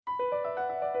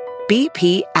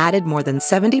BP added more than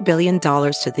 $70 billion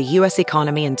to the U.S.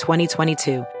 economy in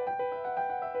 2022.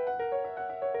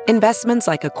 Investments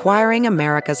like acquiring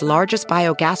America's largest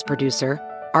biogas producer,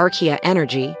 Archaea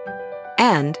Energy,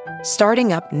 and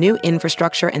starting up new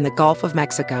infrastructure in the Gulf of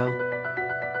Mexico.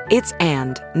 It's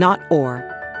and, not or.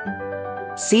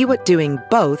 See what doing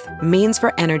both means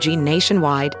for energy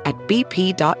nationwide at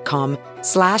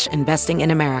bp.com/investing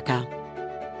in America.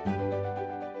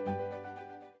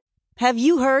 Have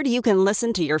you heard you can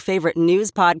listen to your favorite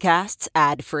news podcasts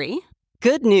ad-free?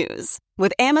 Good news.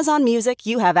 With Amazon Music,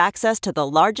 you have access to the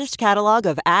largest catalog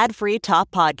of ad-free top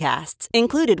podcasts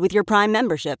included with your Prime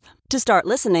membership. To start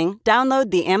listening, download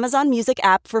the Amazon Music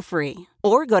app for free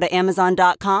or go to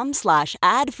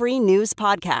amazon.com/ad-free news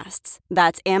podcasts.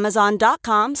 That's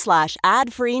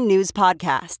amazon.com/ad-free news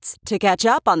podcasts to catch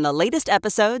up on the latest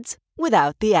episodes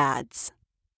without the ads.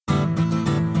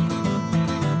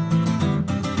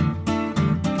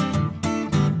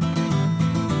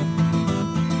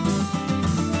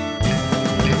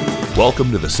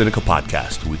 Welcome to the Sinica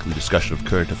Podcast, a weekly discussion of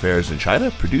current affairs in China,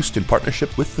 produced in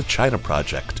partnership with the China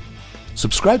Project.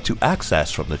 Subscribe to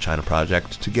Access from the China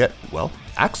Project to get, well,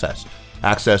 access.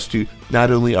 Access to not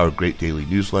only our great daily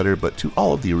newsletter, but to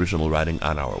all of the original writing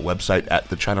on our website at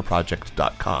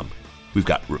thechinaproject.com. We've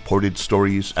got reported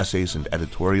stories, essays, and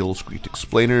editorials, great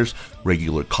explainers,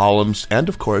 regular columns, and,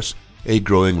 of course, a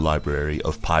growing library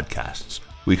of podcasts.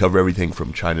 We cover everything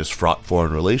from China's fraught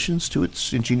foreign relations to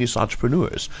its ingenious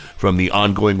entrepreneurs, from the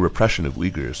ongoing repression of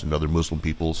Uyghurs and other Muslim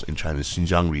peoples in China's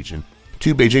Xinjiang region,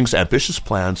 to Beijing's ambitious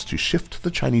plans to shift the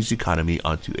Chinese economy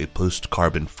onto a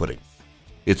post-carbon footing.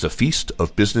 It's a feast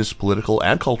of business, political,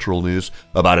 and cultural news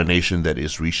about a nation that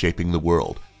is reshaping the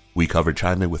world. We cover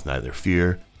China with neither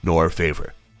fear nor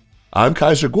favor. I'm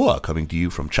Kaiser coming to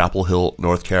you from Chapel Hill,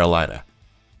 North Carolina.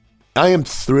 I am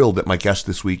thrilled that my guest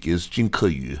this week is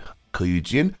Keyu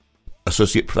Jin,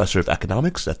 Associate Professor of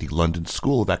Economics at the London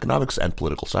School of Economics and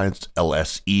Political Science,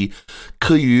 LSE.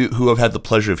 Keyu, who I've had the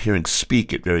pleasure of hearing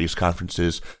speak at various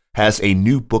conferences, has a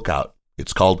new book out.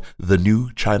 It's called The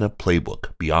New China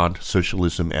Playbook, Beyond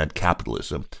Socialism and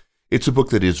Capitalism. It's a book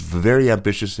that is very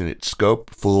ambitious in its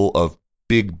scope, full of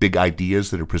big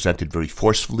ideas that are presented very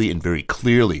forcefully and very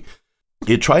clearly.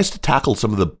 It tries to tackle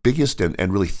some of the biggest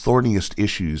and really thorniest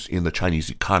issues in the Chinese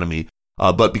economy,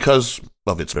 but because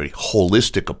of its very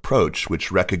holistic approach,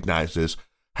 which recognizes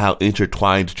how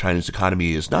intertwined China's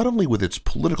economy is not only with its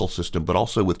political system, but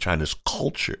also with China's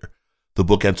culture, the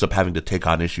book ends up having to take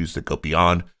on issues that go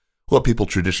beyond what people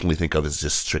traditionally think of as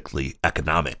just strictly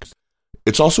economic.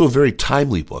 It's also a very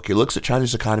timely book. It looks at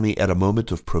China's economy at a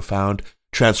moment of profound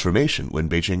transformation when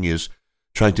Beijing is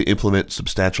trying to implement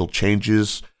substantial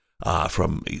changes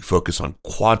from a focus on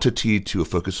quantity to a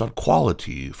focus on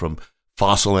quality, from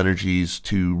fossil energies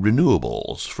to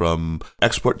renewables, from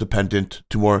export-dependent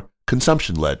to more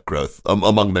consumption-led growth,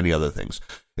 among many other things.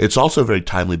 It's also very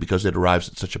timely because it arrives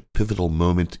at such a pivotal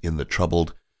moment in the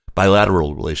troubled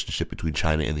bilateral relationship between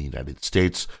China and the United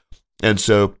States. And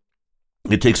so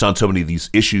it takes on so many of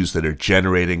these issues that are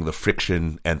generating the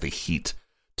friction and the heat.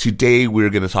 Today,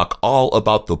 we're going to talk all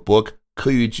about the book.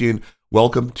 Keyu Jin,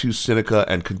 welcome to Sinica,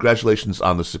 and congratulations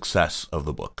on the success of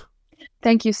the book.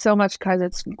 Thank you so much, Kaiser.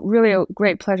 It's really a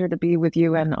great pleasure to be with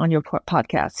you and on your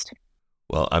podcast.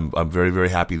 Well, I'm very, very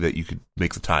happy that you could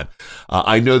make the time.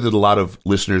 I know that a lot of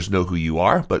listeners know who you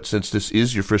are, but since this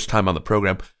is your first time on the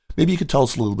program, maybe you could tell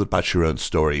us a little bit about your own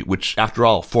story, which, after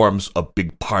all, forms a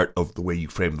big part of the way you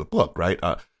frame the book, right?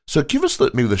 So give us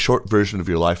maybe the short version of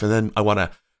your life, and then I want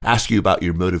to ask you about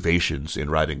your motivations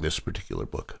in writing this particular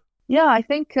book. Yeah, I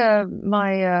think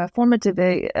my formative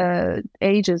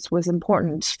ages was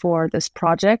important for this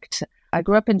project. I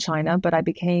grew up in China, but I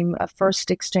became a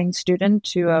first exchange student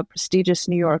to a prestigious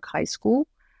New York high school.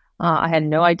 I had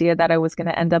no idea that I was going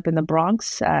to end up in the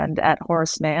Bronx and at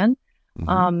Horace Mann.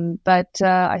 But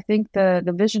I think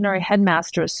the visionary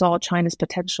headmaster saw China's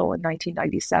potential in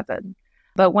 1997.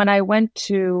 But when I went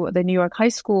to the New York high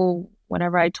school,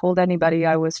 whenever I told anybody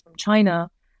I was from China,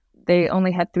 they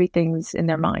only had three things in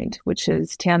their mind, which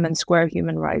is Tiananmen Square,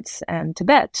 human rights, and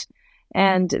Tibet.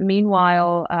 And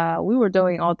meanwhile, we were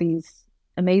doing all these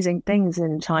amazing things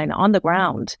in China on the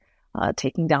ground,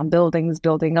 taking down buildings,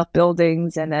 building up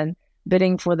buildings, and then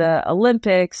bidding for the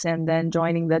Olympics, and then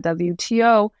joining the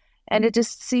WTO. And it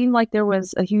just seemed like there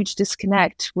was a huge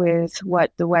disconnect with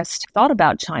what the West thought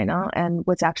about China and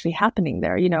what's actually happening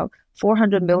there.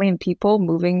 400 million people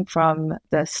moving from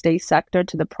the state sector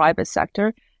to the private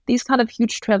sector. These kind of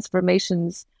huge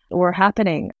transformations were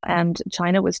happening, and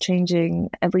China was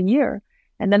changing every year.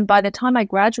 And then by the time I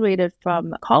graduated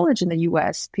from college in the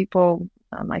U.S., people,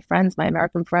 my friends, my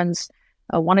American friends,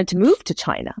 wanted to move to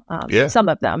China. Some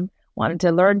of them wanted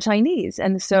to learn Chinese.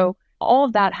 And so all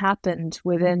of that happened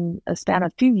within a span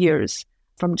of a few years,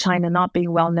 from China not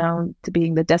being well known to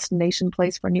being the destination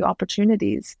place for new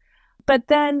opportunities. But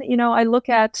then, I look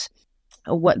at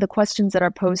what the questions that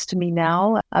are posed to me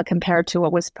now compared to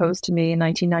what was posed to me in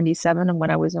 1997 and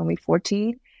when I was only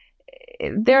 14.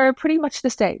 They're pretty much the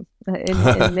same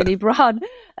in many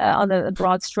on the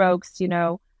broad strokes,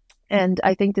 And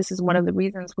I think this is one of the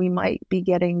reasons we might be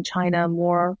getting China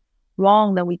more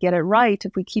wrong than we get it right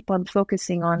if we keep on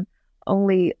focusing on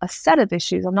only a set of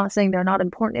issues. I'm not saying they're not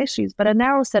important issues, but a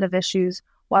narrow set of issues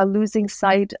while losing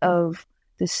sight of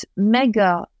this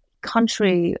mega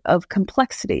country of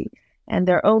complexity and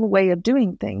their own way of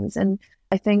doing things. And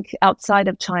I think outside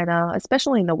of China,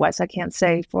 especially in the West, I can't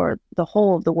say for the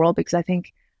whole of the world, because I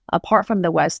think apart from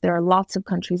the West, there are lots of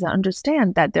countries that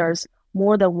understand that there's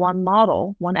more than one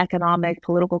model, one economic,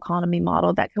 political economy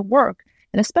model that can work,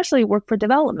 and especially work for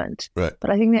development. Right. But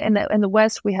I think that in the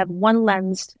West, we have one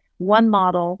lens, one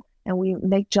model, and we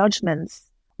make judgments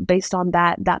based on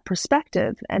that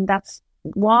perspective. And that's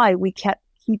why we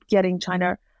keep getting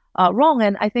China wrong.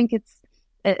 And I think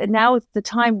now it's the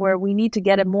time where we need to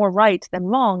get it more right than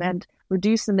wrong and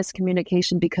reduce the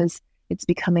miscommunication, because it's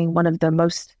becoming one of the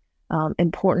most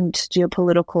important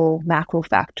geopolitical macro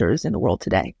factors in the world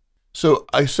today. So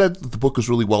I said that the book is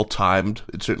really well timed.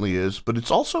 It certainly is, but it's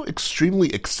also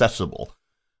extremely accessible.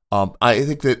 I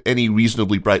think that any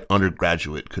reasonably bright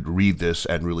undergraduate could read this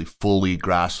and really fully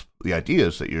grasp the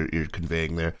ideas that you're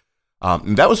conveying there.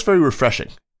 And that was very refreshing.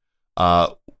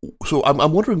 So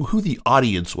I'm wondering who the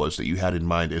audience was that you had in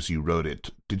mind as you wrote it.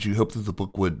 Did you hope that the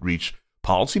book would reach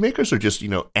policymakers or just,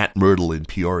 Aunt Myrtle in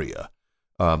Peoria?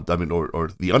 Or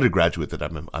the undergraduate that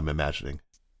I'm imagining.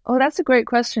 Oh, that's a great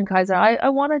question, Kaiser. I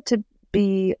wanted to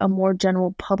be a more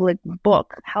general public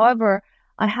book. However,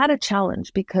 I had a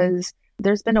challenge because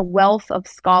there's been a wealth of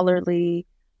scholarly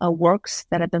works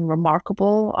that have been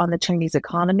remarkable on the Chinese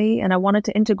economy, and I wanted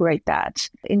to integrate that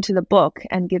into the book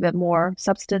and give it more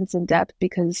substance and depth,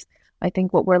 because I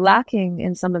think what we're lacking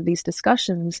in some of these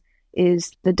discussions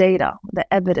is the data, the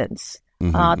evidence,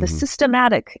 the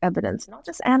systematic evidence, not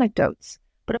just anecdotes.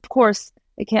 But of course,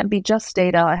 it can't be just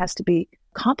data. It has to be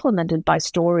complemented by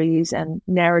stories and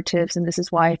narratives. And this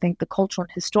is why I think the cultural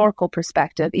and historical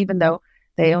perspective, even though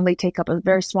they only take up a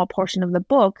very small portion of the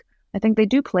book, I think they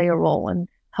do play a role in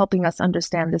helping us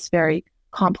understand this very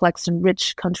complex and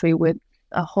rich country with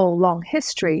a whole long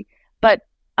history. But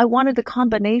I wanted the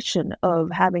combination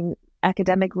of having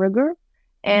academic rigor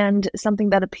and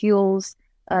something that appeals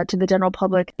to the general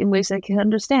public in ways they can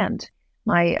understand.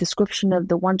 My description of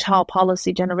the one-child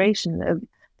policy generation, of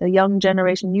the young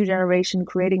generation, new generation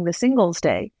creating the Singles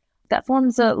Day, that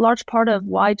forms a large part of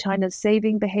why China's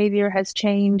saving behavior has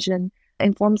changed and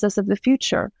informs us of the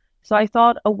future. So I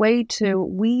thought a way to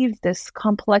weave this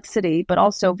complexity, but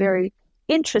also very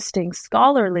interesting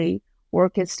scholarly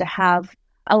work, is to have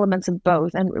elements of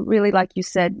both. And really, like you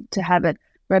said, to have it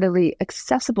readily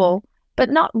accessible, but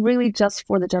not really just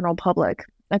for the general public.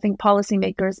 I think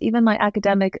policymakers, even my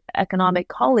academic economic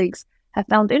colleagues, have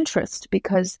found interest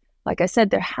because, like I said,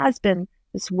 there has been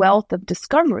this wealth of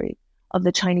discovery of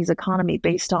the Chinese economy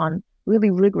based on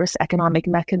really rigorous economic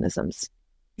mechanisms.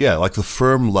 Yeah, like the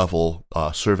firm level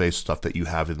survey stuff that you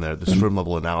have in there, this firm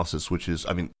level analysis, which is,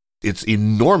 it's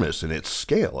enormous in its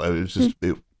scale. It was just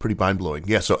pretty mind blowing.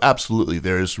 Yeah, so absolutely,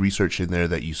 there is research in there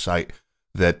that you cite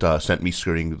that sent me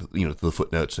skirting, the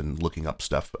footnotes and looking up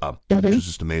stuff, which is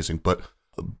just amazing. But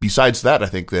besides that, I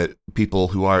think that people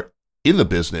who are in the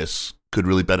business could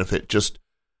really benefit just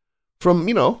from,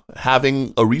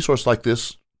 having a resource like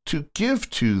this to give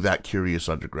to that curious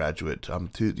undergraduate. I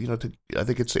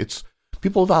think it's.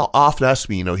 People have often asked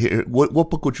me, what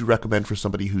book would you recommend for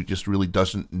somebody who just really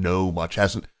doesn't know much,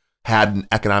 hasn't had an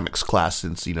economics class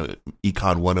since,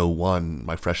 Econ 101,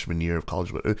 my freshman year of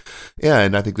college. Yeah,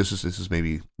 and I think this is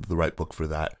maybe the right book for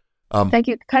that. Thank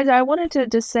you. Kaiser, I wanted to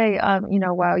just say,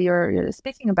 while you're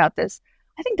speaking about this,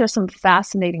 I think there's some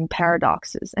fascinating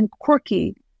paradoxes and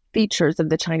quirky features of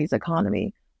the Chinese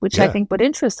economy, which I think would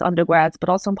interest undergrads, but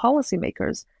also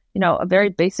policymakers. A very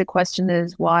basic question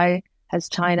is, why has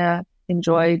China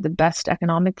enjoyed the best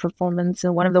economic performance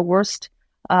and one of the worst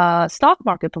stock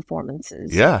market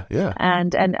performances? Yeah.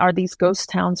 And are these ghost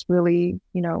towns really,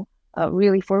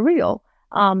 really for real?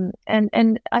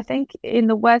 And I think in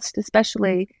the West,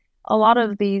 especially, a lot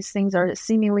of these things are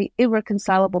seemingly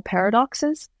irreconcilable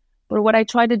paradoxes. But what I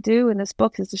try to do in this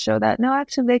book is to show that, no,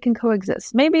 actually, they can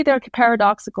coexist. Maybe they're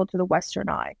paradoxical to the Western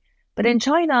eye. But in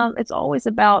China, it's always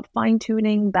about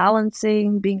fine-tuning,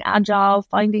 balancing, being agile,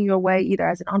 finding your way either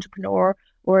as an entrepreneur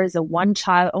or as a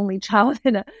only child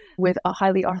with a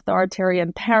highly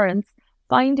authoritarian parents,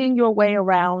 finding your way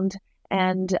around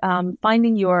and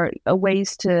finding your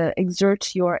ways to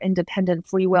exert your independent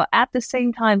free will, at the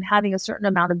same time having a certain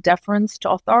amount of deference to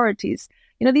authorities.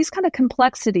 These kind of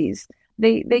complexities,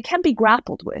 they can be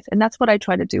grappled with, and that's what I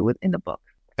try to do in the book.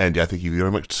 And I think you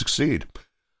very much succeed.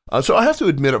 So I have to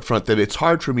admit up front that it's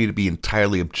hard for me to be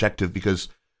entirely objective, because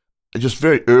just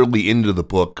very early into the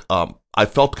book, I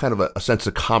felt kind of a sense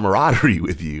of camaraderie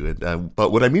with you.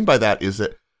 But what I mean by that is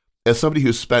that as somebody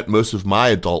who's spent most of my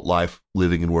adult life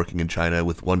living and working in China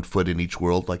with one foot in each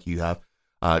world like you have,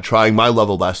 trying my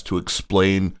level best to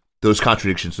explain those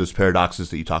contradictions, those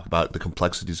paradoxes that you talk about, the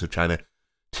complexities of China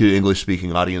to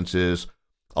English-speaking audiences,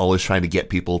 always trying to get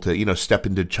people to, step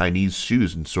into Chinese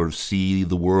shoes and sort of see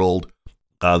the world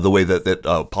the way that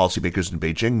policymakers in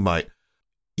Beijing might.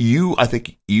 I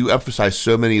think you emphasize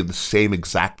so many of the same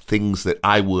exact things that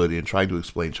I would in trying to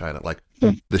explain China, like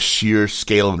the sheer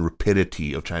scale and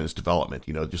rapidity of China's development,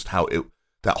 just how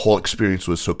that whole experience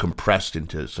was so compressed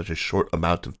into such a short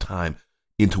amount of time,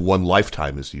 into one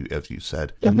lifetime, as you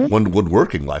said, one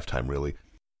working lifetime, really.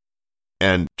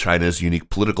 And China's unique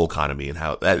political economy and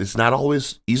how that is not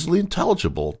always easily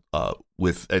intelligible.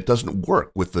 It doesn't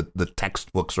work with the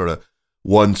textbook sort of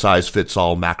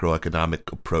one-size-fits-all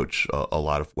macroeconomic approach a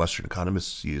lot of Western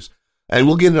economists use. And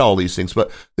we'll get into all these things, but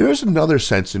there is another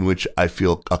sense in which I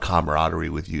feel a camaraderie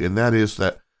with you, and that is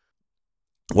that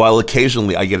while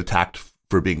occasionally I get attacked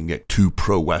for being too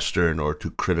pro-Western or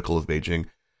too critical of Beijing,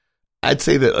 I'd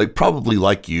say that probably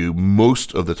like you,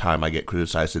 most of the time I get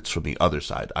criticized, it's from the other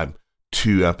side. I'm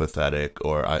too empathetic,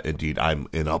 or indeed I'm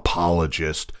an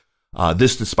apologist.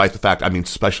 This despite the fact,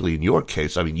 especially in your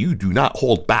case, you do not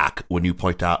hold back when you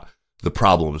point out the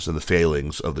problems and the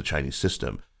failings of the Chinese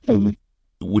system,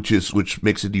 which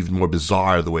makes it even more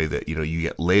bizarre the way that, you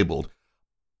get labeled.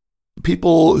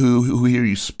 People who hear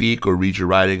you speak or read your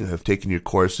writing, have taken your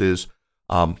courses,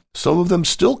 some of them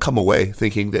still come away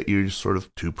thinking that you're sort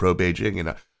of too pro-Beijing.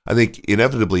 And I think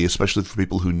inevitably, especially for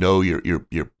people who know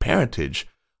your parentage,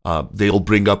 they'll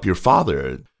bring up your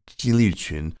father, Keyu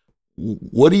Jin.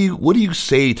 What do you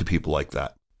say to people like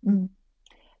that?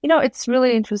 It's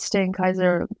really interesting,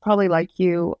 Kaiser. Probably like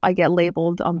you, I get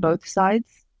labeled on both sides.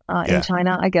 In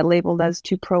China, I get labeled as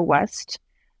too pro-West,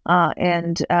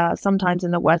 and sometimes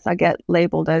in the West, I get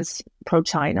labeled as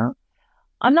pro-China.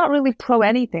 I'm not really pro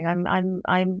anything.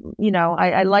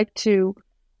 I like to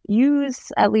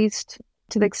use, at least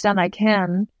to the extent I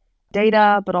can,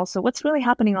 data, but also what's really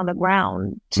happening on the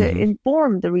ground to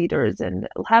inform the readers and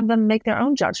have them make their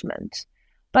own judgment.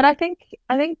 But I think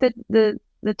that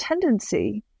the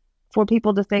tendency for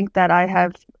people to think that I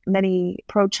have many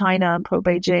pro-China,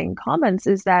 pro-Beijing comments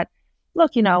is that,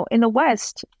 look, in the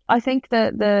West, I think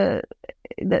the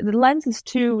lens is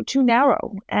too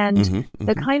narrow, and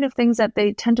the kind of things that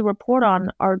they tend to report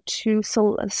on are too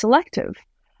selective.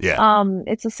 Yeah.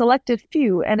 It's a selective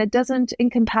few, and it doesn't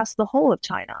encompass the whole of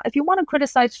China. If you want to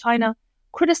criticize China,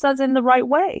 criticize in the right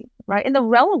way, right? In the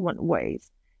relevant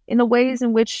ways, in the ways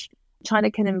in which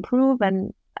China can improve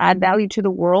and add value to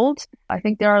the world. I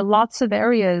think there are lots of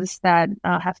areas that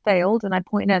have failed, and I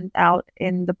pointed out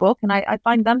in the book, and I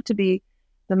find them to be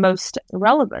the most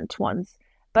relevant ones.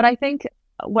 But I think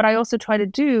what I also try to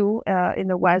do in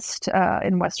the West,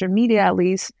 in Western media at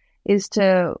least, is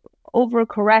to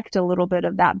overcorrect a little bit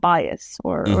of that bias,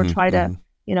 or try to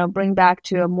bring back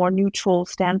to a more neutral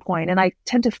standpoint. And I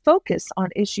tend to focus on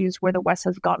issues where the West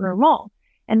has gotten it wrong.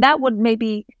 And that would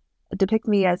maybe depict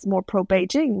me as more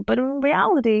pro-Beijing, but in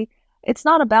reality, it's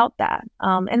not about that.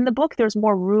 In the book, there's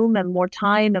more room and more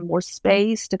time and more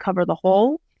space to cover the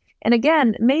whole. And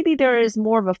again, maybe there is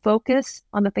more of a focus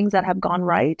on the things that have gone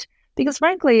right, because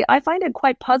frankly, I find it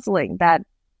quite puzzling that,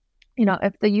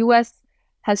 if the U.S.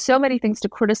 has so many things to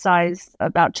criticize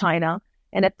about China,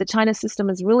 and if the China system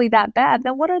is really that bad,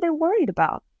 then what are they worried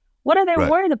about? What are they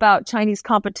worried about Chinese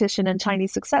competition and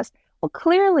Chinese success? Well,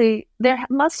 clearly, there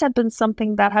must have been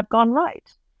something that had gone right.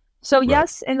 So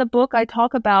yes, in the book, I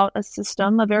talk about a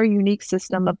system, a very unique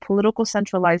system of political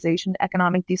centralization,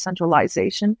 economic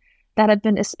decentralization, that had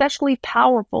been especially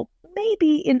powerful,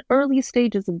 maybe in early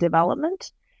stages of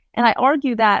development. And I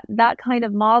argue that that kind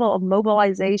of model of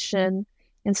mobilization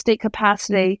and state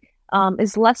capacity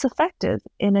is less effective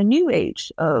in a new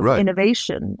age of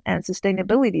innovation and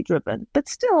sustainability driven. But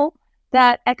still,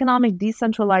 that economic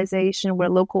decentralization where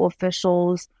local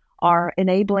officials are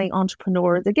enabling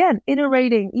entrepreneurs, again,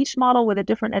 iterating each model with a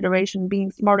different iteration, being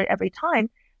smarter every time,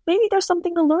 maybe there's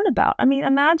something to learn about. I mean,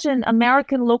 imagine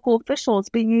American local officials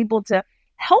being able to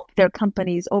help their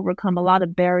companies overcome a lot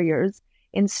of barriers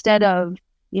instead of,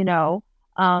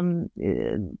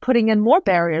 putting in more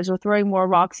barriers or throwing more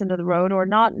rocks into the road, or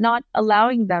not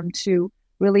allowing them to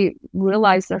really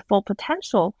realize their full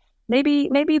potential,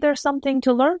 maybe there's something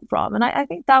to learn from. And I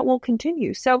think that will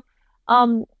continue. So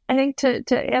I think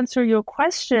to answer your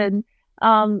question,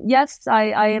 yes,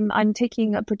 I'm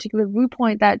taking a particular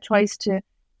viewpoint that tries to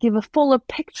give a fuller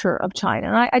picture of China.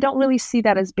 And I don't really see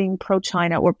that as being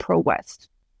pro-China or pro-West.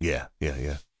 Yeah.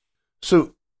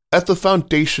 So at the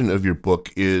foundation of your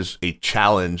book is a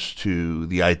challenge to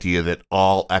the idea that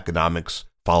all economics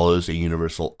follows a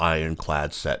universal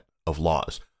ironclad set of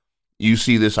laws. You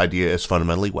see this idea as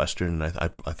fundamentally Western,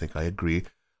 and I think I agree.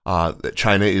 That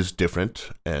China is different,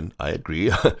 and I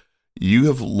agree. You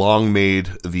have long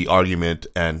made the argument,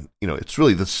 and it's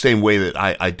really the same way that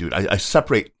I do it. I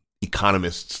separate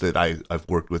economists that I've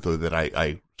worked with or that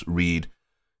I read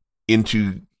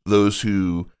into those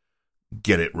who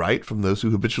get it right from those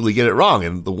who habitually get it wrong.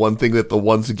 And the one thing that the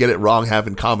ones who get it wrong have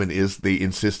in common is they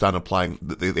insist on applying,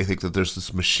 they think that there's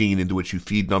this machine into which you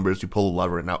feed numbers, you pull a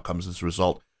lever, and out comes this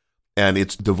result. And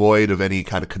it's devoid of any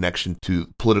kind of connection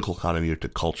to political economy or to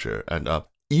culture. And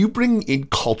you bring in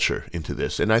culture into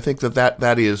this. And I think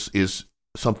that is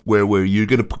somewhere where you're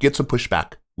going to get some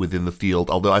pushback within the field,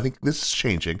 although I think this is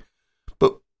changing.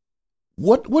 But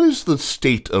what is the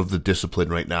state of the discipline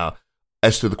right now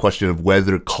as to the question of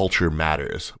whether culture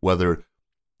matters, whether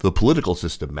the political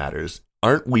system matters?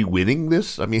 Aren't we winning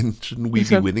this? I mean, shouldn't we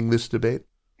be winning this debate?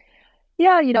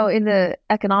 Yeah, in the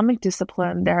economic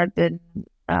discipline, there have been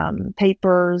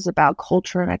papers about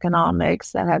culture and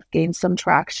economics that have gained some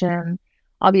traction.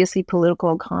 Obviously,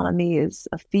 political economy is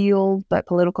a field, but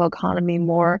political economy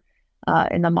more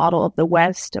in the model of the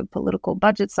West, of political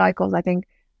budget cycles. I think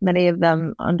many of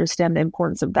them understand the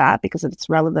importance of that because of its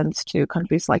relevance to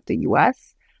countries like the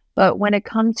U.S. But when it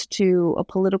comes to a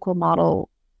political model,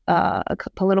 a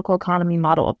political economy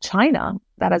model of China,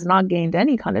 that has not gained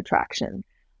any kind of traction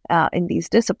in these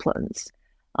disciplines.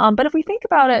 But if we think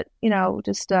about it,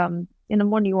 just in a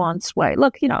more nuanced way,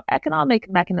 look, economic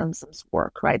mechanisms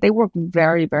work, right? They work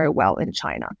very, very well in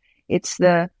China. It's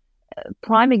the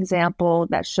prime example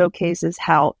that showcases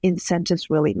how incentives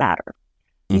really matter.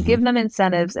 You give them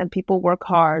incentives and people work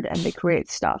hard and they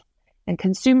create stuff. And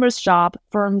consumers shop,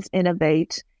 firms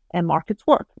innovate, and markets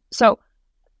work. So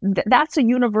that's a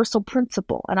universal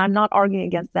principle. And I'm not arguing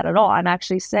against that at all. I'm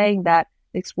actually saying that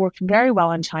it's worked very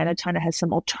well in China. China has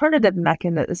some alternative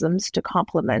mechanisms to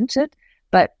complement it,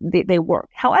 but they work.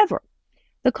 However,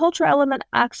 the culture element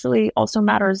actually also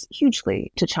matters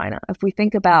hugely to China. If we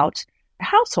think about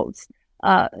households,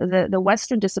 the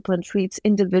Western discipline treats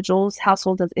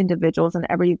households as individuals, and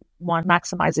everyone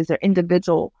maximizes their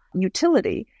individual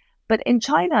utility. But in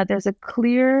China, there's a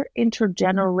clear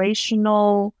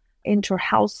intergenerational,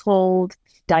 inter-household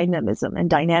dynamism and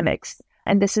dynamics.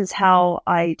 And this is how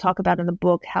I talk about in the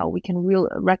book how we can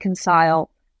reconcile,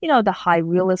 the high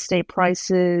real estate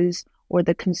prices or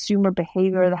the consumer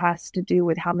behavior that has to do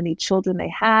with how many children they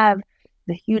have,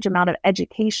 the huge amount of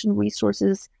education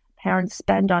resources parents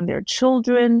spend on their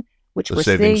children, which the we're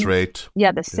savings seeing. Rate.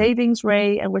 Yeah, the savings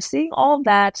rate. And we're seeing all of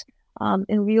that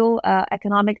in real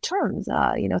economic terms.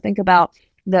 Think about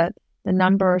the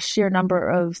sheer number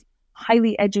of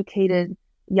highly educated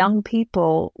young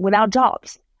people without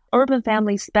jobs. Urban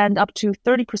families spend up to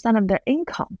 30% of their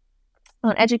income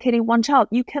on educating one child.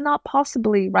 You cannot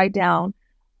possibly write down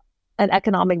an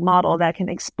economic model that can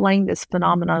explain this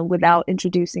phenomenon without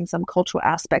introducing some cultural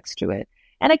aspects to it.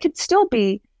 And it could still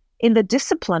be in the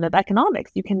discipline of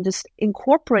economics. You can just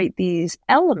incorporate these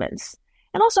elements.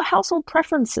 And also household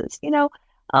preferences.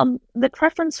 The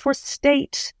preference for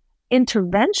state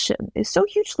intervention is so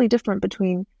hugely different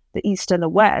between the East and the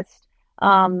West.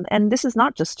 And this is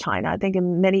not just China. I think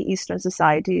in many Eastern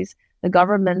societies, the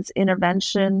government's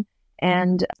intervention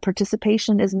and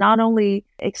participation is not only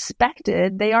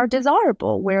expected, they are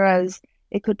desirable, whereas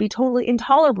it could be totally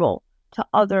intolerable to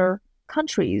other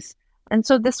countries. And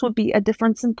so this would be a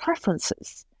difference in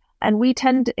preferences. And we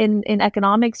tend in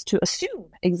economics to assume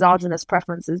exogenous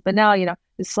preferences. But now,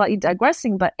 it's slightly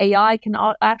digressing, but AI can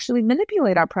actually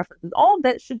manipulate our preferences. All of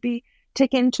that should be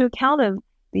taken into account of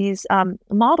these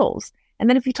models. And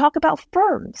then if you talk about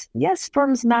firms, yes,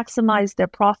 firms maximize their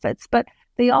profits, but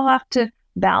they all have to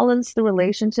balance the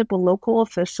relationship with local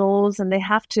officials, and they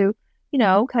have to,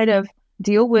 kind of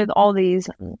deal with all these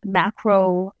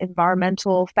macro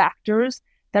environmental factors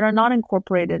that are not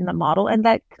incorporated in the model and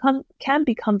that can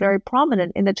become very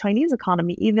prominent in the Chinese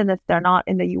economy, even if they're not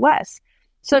in the U.S.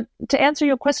 So to answer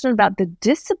your question about the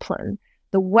discipline,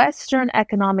 the Western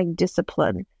economic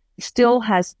discipline still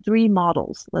has three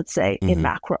models, let's say, in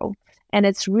macro. And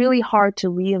it's really hard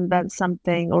to reinvent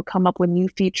something or come up with new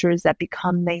features that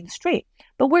become mainstream.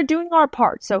 But we're doing our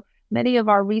part. So many of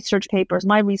our research papers,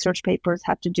 my research papers,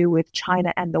 have to do with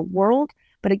China and the world.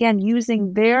 But again,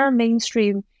 using their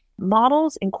mainstream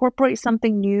models, incorporate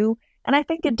something new. And I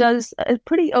think it does a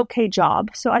pretty okay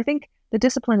job. So I think the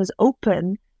discipline is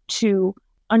open to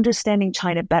understanding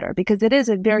China better because it is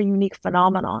a very unique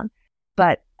phenomenon.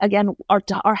 But again,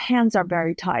 our hands are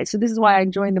very tied. So this is why I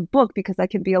joined the book, because I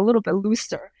can be a little bit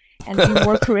looser and be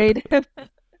more creative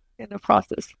in the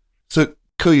process. So,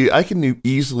 Keyu, I can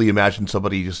easily imagine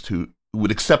somebody just who would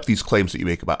accept these claims that you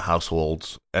make about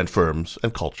households and firms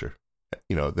and culture.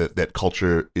 You know, that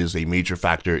culture is a major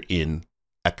factor in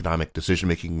economic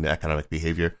decision-making and economic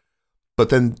behavior. But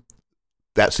then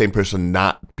that same person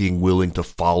not being willing to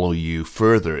follow you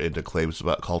further into claims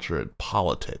about culture and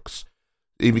politics.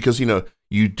 Because, you know,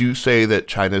 you do say that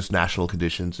China's national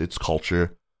conditions, its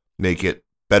culture, make it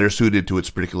better suited to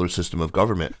its particular system of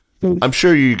government. I'm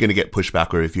sure you're going to get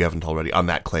pushback, or if you haven't already, on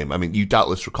that claim. I mean, you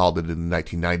doubtless recall that in the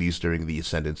 1990s, during the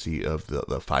ascendancy of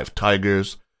the Five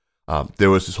Tigers, there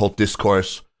was this whole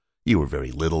discourse. You were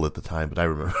very little at the time, but I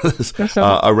remember this,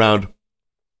 around,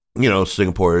 you know,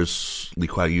 Singapore's Lee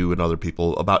Kuan Yew and other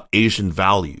people about Asian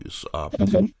values.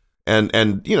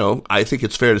 And you know, I think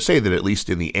it's fair to say that at least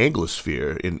in the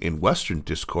Anglosphere, in Western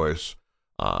discourse,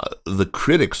 the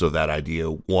critics of that idea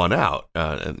won out.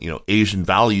 And, you know, Asian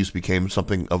values became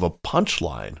something of a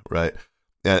punchline, right?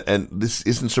 And this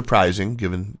isn't surprising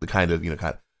given the kind of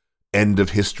end of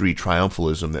history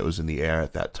triumphalism that was in the air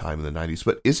at that time in the 90s.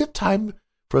 But is it time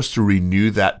for us to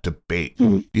renew that debate?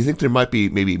 Do you think there might be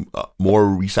maybe more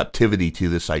receptivity to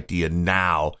this idea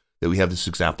now that we have this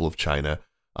example of China?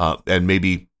 And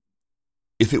maybe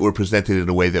if it were presented in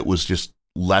a way that was just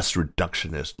less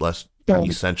reductionist, less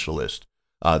essentialist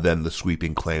than the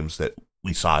sweeping claims that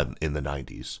we saw in the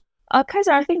 90s?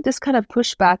 Kaiser, I think this kind of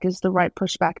pushback is the right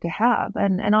pushback to have.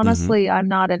 And honestly, I'm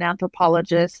not an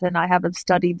anthropologist, and I haven't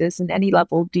studied this in any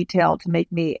level of detail to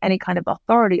make me any kind of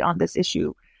authority on this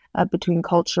issue between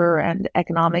culture and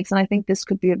economics. And I think this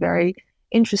could be a very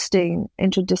interesting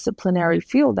interdisciplinary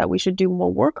field that we should do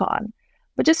more work on.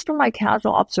 But just from my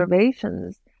casual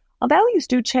observations, values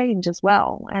do change as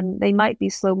well, and they might be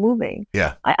slow moving.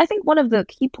 Yeah. I think one of the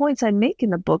key points I make in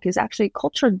the book is actually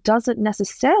culture doesn't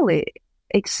necessarily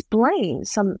explain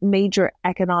some major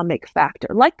economic factor,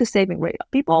 like the saving rate.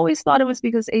 People always thought it was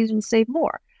because Asians save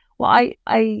more. Well,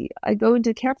 I go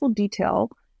into careful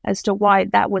detail as to why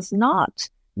that was not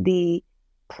the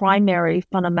primary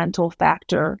fundamental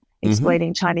factor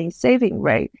explaining Chinese saving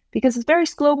rate, because it's very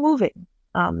slow moving.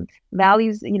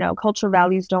 Values, cultural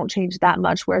values don't change that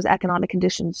much, whereas economic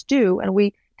conditions do. And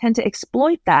we tend to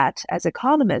exploit that as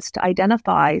economists to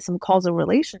identify some causal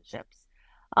relationships.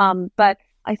 But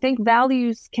I think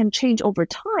values can change over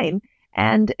time.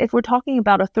 And if we're talking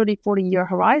about a 30, 40-year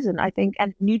horizon, I think,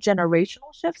 and new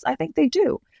generational shifts, I think they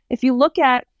do. If you look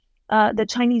at the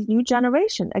Chinese new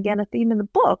generation, again, a theme in the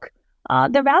book,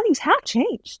 their values have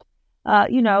changed.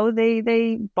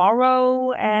 They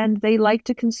borrow and they like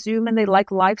to consume and they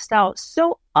like lifestyle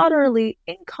so utterly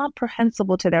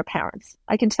incomprehensible to their parents.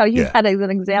 I can tell you that as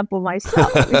an example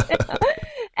myself.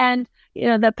 And,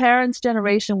 the parents'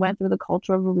 generation went through the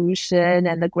Cultural Revolution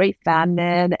and the Great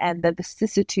Famine and the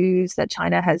vicissitudes that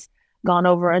China has gone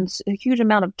over, and a huge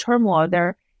amount of turmoil.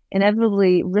 They're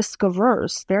inevitably risk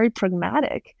averse, very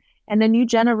pragmatic. And the new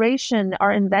generation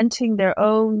are inventing their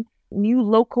own new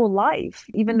local life,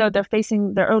 even though they're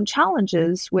facing their own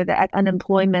challenges with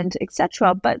unemployment,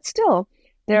 etc. But still,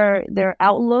 their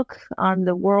outlook on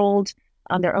the world,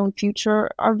 on their own future,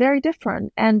 are very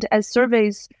different. And as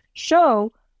surveys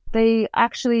show, their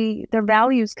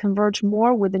values converge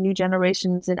more with the new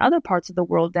generations in other parts of the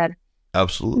world than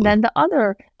the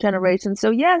other generations.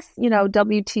 So yes,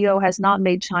 WTO has not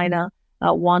made China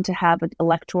want to have an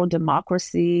electoral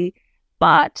democracy.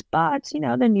 But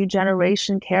the new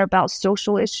generation care about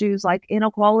social issues like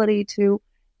inequality to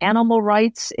animal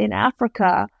rights in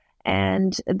Africa,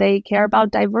 and they care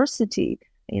about diversity.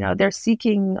 They're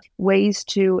seeking ways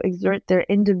to exert their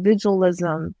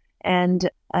individualism and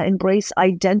embrace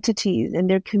identities in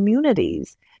their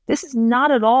communities. This is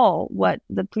not at all what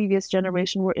the previous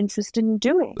generation were interested in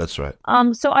doing. That's right.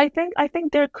 So I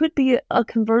think there could be a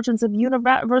convergence of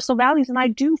universal values, and I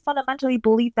do fundamentally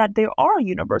believe that there are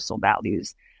universal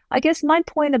values. I guess my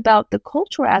point about the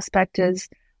cultural aspect is,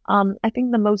 I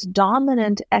think the most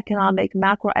dominant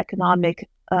macroeconomic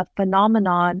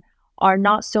phenomenon are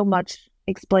not so much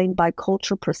explained by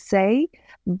culture per se,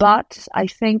 but I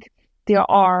think there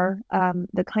are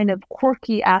the kind of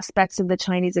quirky aspects of the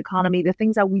Chinese economy, the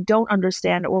things that we don't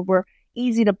understand or we're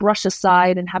easy to brush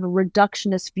aside and have a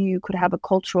reductionist view, could have a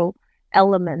cultural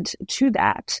element to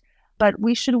that. But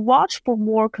we should watch for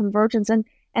more convergence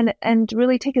and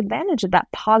really take advantage of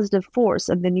that positive force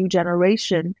of the new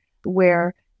generation,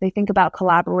 where they think about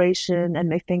collaboration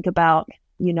and they think about,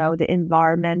 the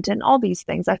environment and all these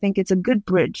things. I think it's a good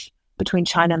bridge between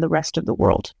China and the rest of the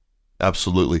world.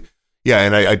 Absolutely. Yeah,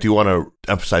 and I do want to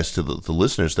emphasize to the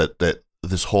listeners that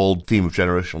this whole theme of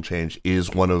generational change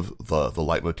is one of the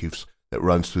leitmotifs that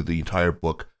runs through the entire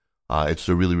book. It's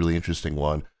a really, really interesting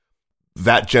one.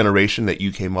 That generation that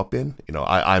you came up in,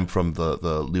 I'm from the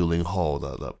Liuling Ho,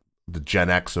 the Gen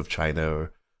X of China,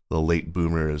 or the late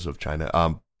boomers of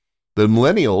China. The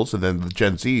millennials and then the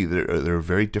Gen Z, they're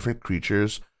very different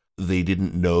creatures. They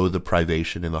didn't know the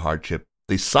privation and the hardship.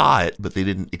 They saw it, but they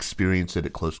didn't experience it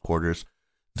at close quarters.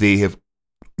 They have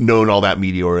known all that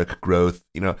meteoric growth.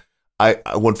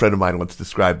 One friend of mine once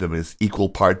described them as equal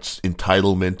parts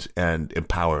entitlement and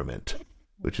empowerment,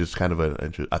 which is kind of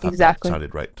I thought exactly.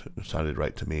 That sounded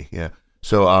right to me. Yeah.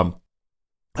 So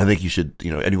I think you should,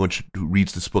 anyone who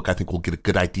reads this book, I think will get a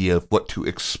good idea of what to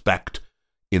expect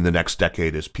in the next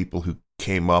decade as people who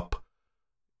came up,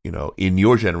 in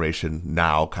your generation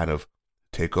now kind of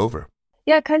take over.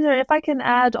 Yeah, Kaiser, if I can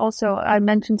add also, I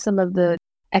mentioned some of the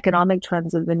economic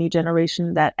trends of the new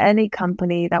generation that any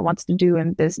company that wants to do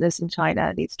in business in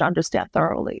China needs to understand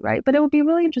thoroughly, right? But it would be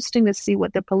really interesting to see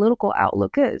what their political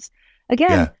outlook is.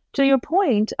 Again, to your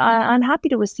point, I'm happy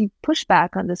to receive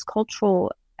pushback on this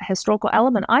cultural, historical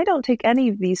element. I don't take any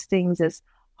of these things as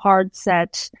hard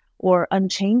set or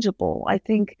unchangeable. I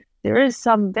think there is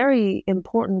some very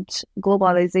important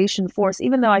globalization force,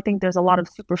 even though I think there's a lot of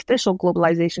superficial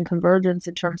globalization convergence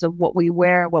in terms of what we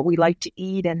wear, what we like to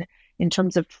eat, and in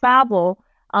terms of travel.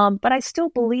 But I still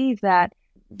believe that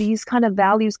these kind of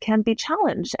values can be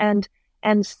challenged, and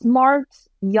smart,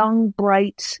 young,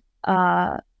 bright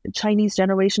Chinese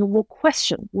generation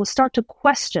will start to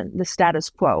question the status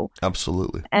quo.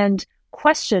 Absolutely. And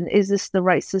question, is this the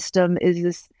right system? Is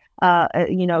this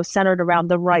centered around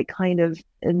the right kind of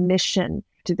mission?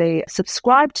 Do they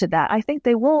subscribe to that? I think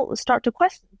they will start to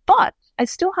question. But I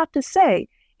still have to say,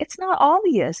 it's not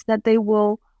obvious that they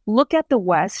will look at the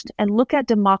West and look at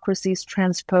democracies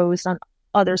transposed on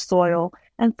other soil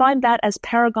and find that as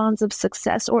paragons of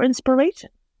success or inspiration,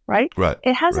 right? Right.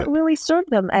 It hasn't really served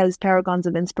them as paragons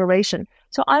of inspiration.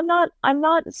 So I'm not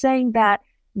saying that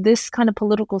this kind of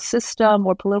political system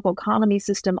or political economy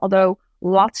system, although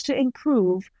lots to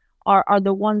improve, are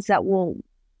the ones that will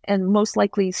and most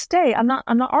likely stay. I'm not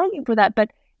arguing for that, but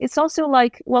it's also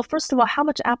like, well, first of all, how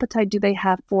much appetite do they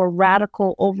have for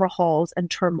radical overhauls and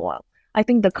turmoil? I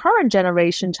think the current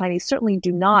generation Chinese certainly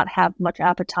do not have much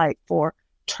appetite for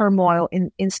turmoil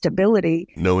and instability.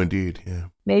 No, indeed. Yeah.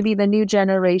 Maybe the new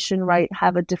generation,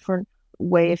 have a different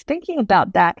way of thinking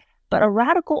about that. But a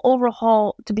radical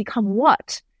overhaul to become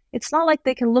what? It's not like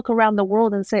they can look around the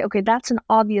world and say, okay, that's an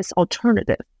obvious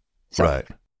alternative. So, right.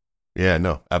 Yeah,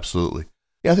 no, absolutely.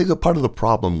 Yeah, I think that part of the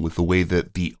problem with the way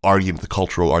that the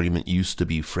cultural argument used to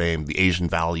be framed, the Asian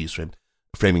values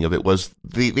framing of it, was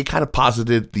they kind of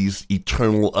posited these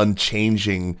eternal,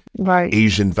 unchanging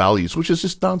Asian values, which is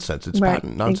just nonsense. It's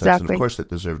patent nonsense. Exactly. And of course it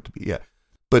deserved to be, yeah.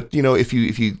 But, if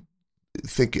you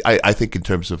think, I think in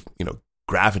terms of,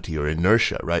 gravity or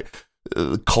inertia, right?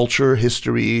 Culture,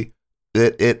 history,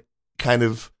 it kind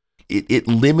of, it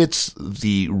limits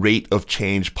the rate of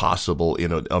change possible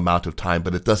in an amount of time,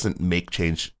 but it doesn't make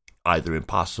change either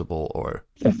impossible or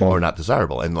not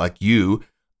desirable. And like you,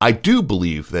 I do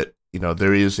believe that,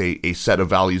 there is a set of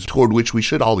values toward which we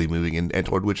should all be moving and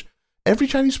toward which every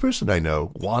Chinese person I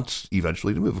know wants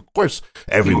eventually to move. Of course,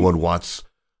 everyone wants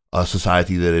a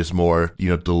society that is more,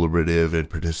 deliberative and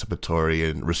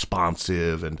participatory and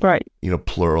responsive and,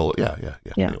 plural. Yeah.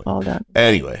 Anyway. All that.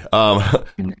 Anyway,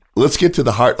 let's get to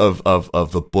the heart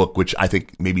of the book, which I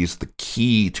think maybe is the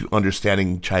key to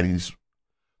understanding Chinese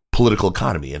political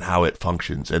economy and how it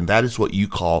functions. And that is what you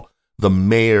call the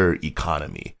mayor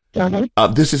economy.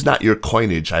 This is not your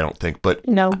coinage, I don't think, but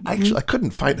no. I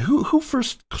couldn't find who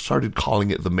first started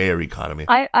calling it the mayor economy.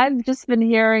 I've just been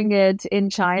hearing it in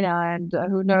China, and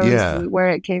who knows where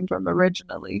it came from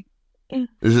originally.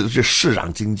 Is it just 市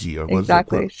场经济, or was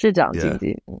exactly, it? 市场经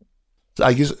济. So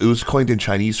I guess it was coined in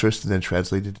Chinese first and then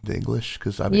translated into English.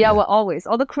 Well, always.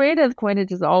 All the creative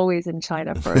coinage is always in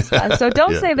China first. So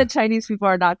don't say that Chinese people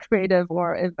are not creative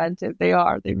or inventive. They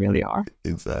are. They really are.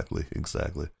 Exactly.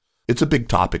 It's a big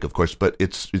topic, of course, but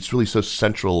it's really so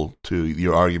central to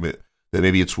your argument that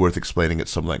maybe it's worth explaining at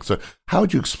some length. So how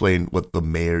would you explain what the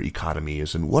mayor economy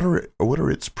is, and what are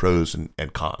its pros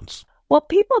and cons? Well,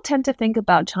 people tend to think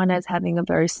about China as having a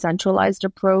very centralized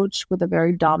approach with a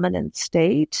very dominant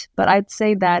state, but I'd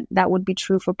say that that would be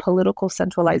true for political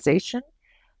centralization,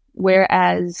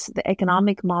 whereas the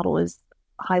economic model is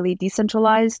highly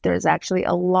decentralized. There's actually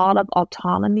a lot of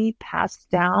autonomy passed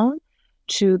down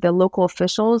to the local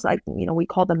officials. Like, we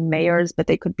call them mayors, but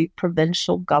they could be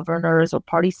provincial governors or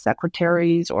party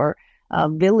secretaries or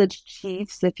village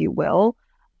chiefs, if you will.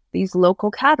 These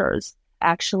local cadres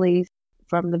actually,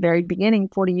 from the very beginning,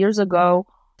 40 years ago,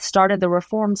 started the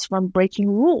reforms from breaking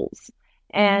rules.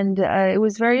 And it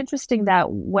was very interesting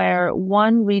that where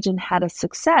one region had a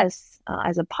success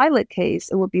as a pilot case,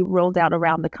 it would be rolled out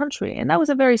around the country. And that was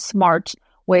a very smart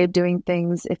way of doing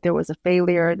things. If there was a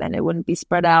failure, then it wouldn't be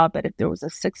spread out. But if there was a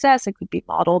success, it could be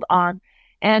modeled on.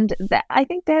 And I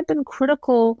think they have been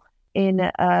critical in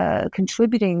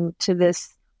contributing to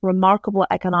this remarkable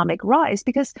economic rise,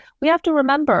 because we have to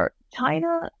remember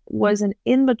China was an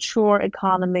immature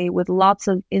economy with lots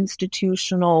of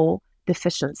institutional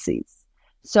deficiencies.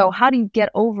 So how do you get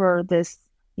over this,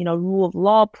 rule of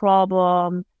law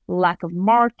problem, lack of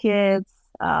markets,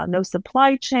 no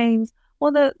supply chains?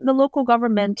 Well, the local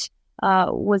government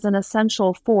was an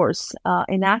essential force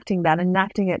enacting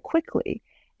it quickly.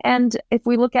 And if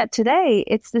we look at today,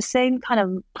 it's the same kind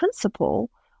of principle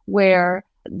where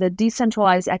the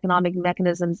decentralized economic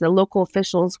mechanisms, the local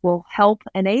officials will help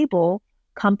enable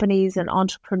companies and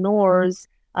entrepreneurs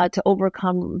to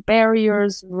overcome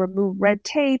barriers, remove red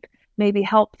tape, maybe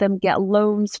help them get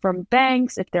loans from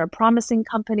banks if they're a promising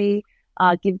company,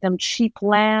 give them cheap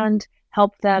land,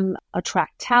 help them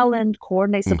attract talent,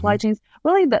 coordinate supply chains.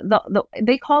 Really,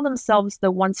 they call themselves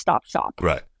the one-stop shop,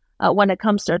 right, when it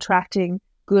comes to attracting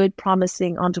good,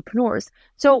 promising entrepreneurs.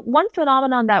 So one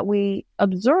phenomenon that we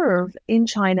observe in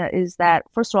China is that,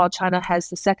 first of all, China has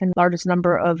the second largest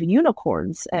number of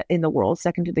unicorns in the world,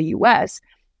 second to the US,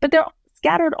 but they're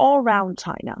scattered all around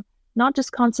China, not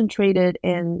just concentrated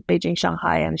in Beijing,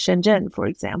 Shanghai, and Shenzhen, for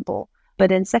example, but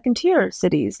in second-tier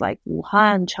cities like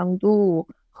Wuhan, Chengdu,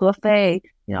 Hefei,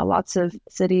 lots of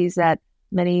cities that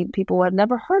many people have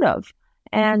never heard of.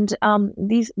 And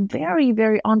these very,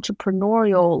 very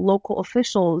entrepreneurial local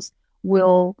officials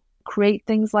will create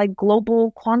things like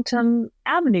global quantum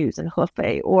avenues in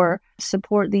Hefei, or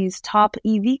support these top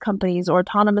EV companies or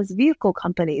autonomous vehicle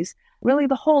companies, really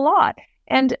the whole lot.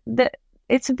 And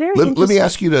it's very let me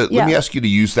ask you to Yeah. let me ask you to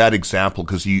use that example,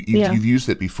 because you've used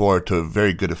it before to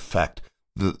very good effect.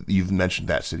 You've mentioned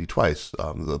that city twice,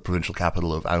 the provincial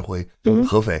capital of Anhui,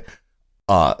 Hefei.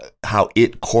 How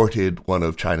it courted one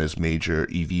of China's major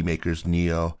EV makers,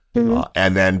 NIO,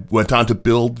 and then went on to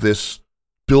build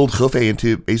Hefei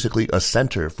into basically a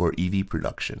center for EV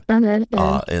production. And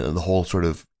the whole sort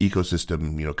of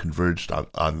ecosystem, converged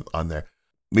on there.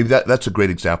 Maybe that's a great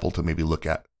example to maybe look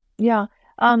at. Yeah.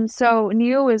 So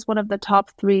NIO is one of the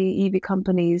top 3 EV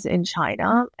companies in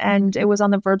China, and it was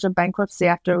on the verge of bankruptcy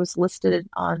after it was listed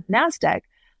on NASDAQ.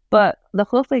 But the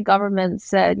Hefei government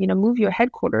said, move your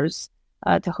headquarters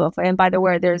to Hefei. And by the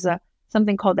way, there's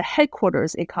something called the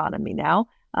headquarters economy now.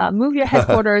 Move your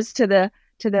headquarters to the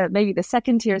maybe the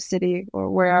second-tier city or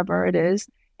wherever it is.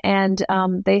 And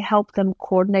they helped them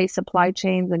coordinate supply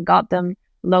chains and got them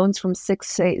loans from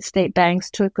 6 state banks,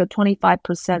 took a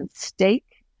 25% stake.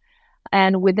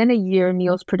 And within a year,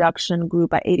 NIO's production grew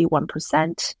by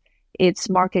 81%. Its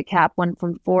market cap went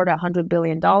from $4 to $100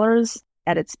 billion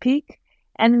at its peak.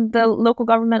 And the local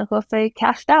government of Hefei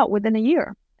cashed out within a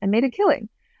year and made a killing.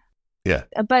 Yeah.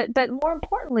 But more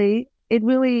importantly, it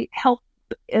really helped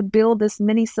build this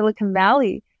mini Silicon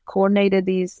Valley, coordinated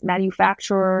these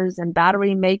manufacturers and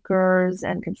battery makers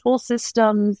and control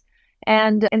systems.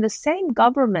 And the same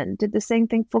government did the same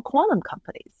thing for quantum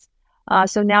companies.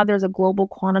 So now there's a global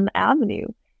quantum avenue.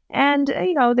 And,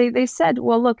 they said,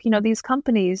 well, look, these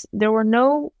companies, there were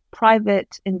no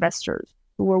private investors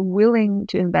who were willing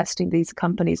to invest in these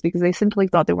companies because they simply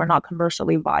thought they were not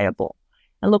commercially viable.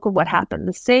 And look at what happened.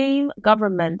 The same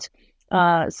government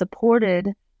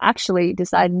actually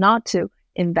decided not to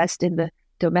invest in the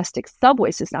domestic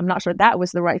subway system. I'm not sure that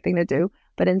was the right thing to do,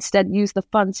 but instead use the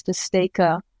funds to stake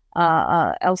a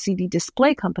LCD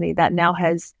display company that now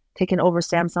has taken over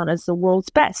Samsung as the world's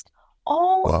best.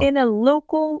 All in a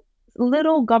local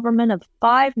little government of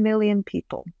 5 million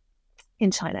people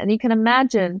in China. And you can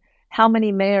imagine how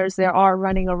many mayors there are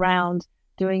running around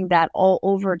doing that all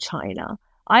over China.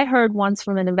 I heard once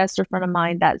from an investor friend of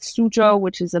mine that Suzhou,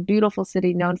 which is a beautiful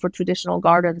city known for traditional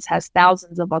gardens, has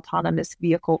thousands of autonomous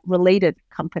vehicle-related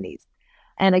companies.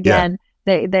 And again,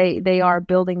 they are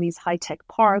building these high-tech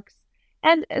parks.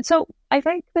 And so I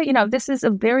think that, this is a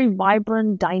very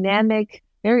vibrant, dynamic,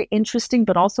 very interesting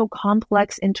but also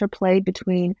complex interplay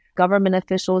between government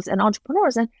officials and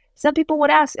entrepreneurs. And some people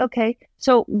would ask, okay,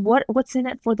 so what's in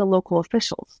it for the local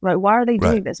officials, right? Why are they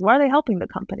doing this? Why are they helping the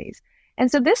companies? And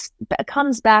so this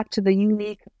comes back to the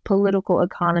unique political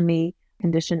economy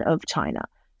condition of China.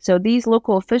 So these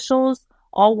local officials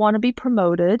all want to be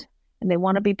promoted, and they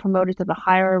want to be promoted to the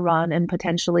higher run and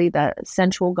potentially the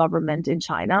central government in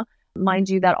China. Mind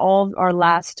you that all our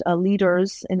last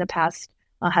leaders in the past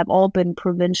have all been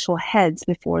provincial heads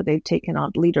before they've taken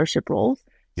on leadership roles.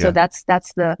 Yeah. So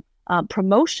that's the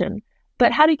promotion.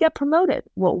 But how do you get promoted?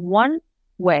 Well, one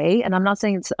way, and I'm not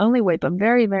saying it's the only way, but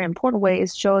very, very important way,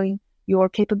 is showing your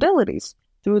capabilities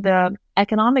through the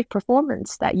economic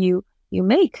performance that you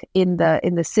make in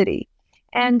the city.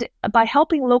 And by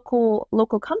helping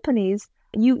local companies,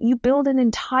 you build an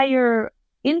entire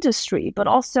industry, but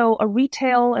also a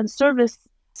retail and service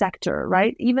sector,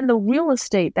 right? Even the real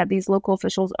estate that these local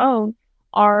officials own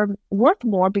are worth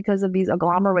more because of these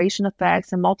agglomeration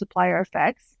effects and multiplier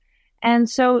effects. And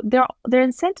so their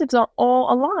incentives are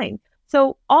all aligned.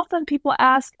 So often people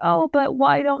ask, oh, but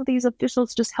why don't these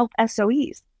officials just help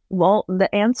SOEs? Well,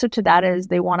 the answer to that is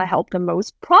they want to help the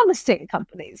most promising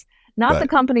companies, not the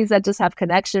companies that just have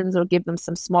connections or give them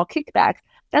some small kickbacks.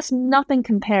 That's nothing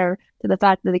compared to the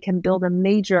fact that they can build a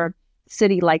major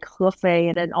city like Hefei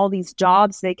and then all these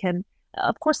jobs they can,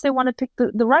 of course, they want to pick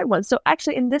the right ones. So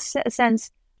actually, in this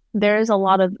sense, there is a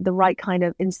lot of the right kind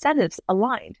of incentives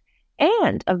aligned.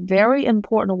 And a very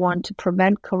important one to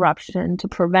prevent corruption, to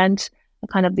prevent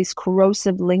kind of these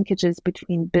corrosive linkages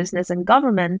between business and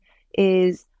government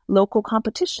is local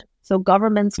competition. So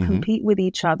governments compete with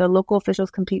each other, local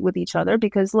officials compete with each other,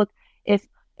 because look, if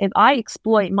I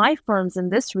exploit my firms in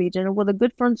this region, well, the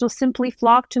good firms will simply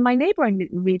flock to my neighboring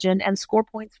region and score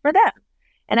points for them.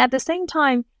 And at the same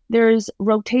time, there's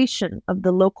rotation of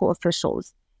the local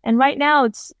officials. And right now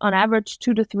it's on average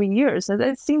 2 to 3 years. So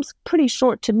that seems pretty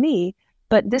short to me,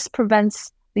 but this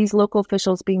prevents these local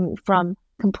officials being from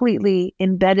completely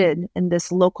embedded in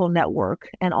this local network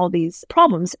and all these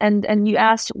problems. And you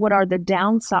asked what are the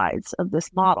downsides of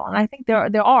this model. And I think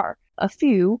there are a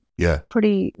few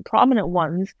pretty prominent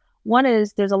ones. One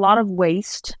is there's a lot of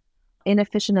waste,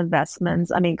 inefficient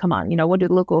investments. I mean, come on, what do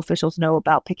local officials know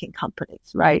about picking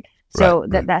companies, right? So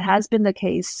that has been the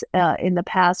case in the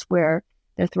past where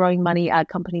they're throwing money at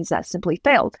companies that simply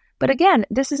failed. But again,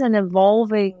 this is an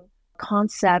evolving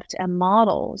concept and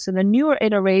model. So the newer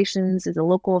iterations is the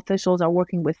local officials are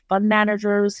working with fund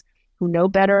managers who know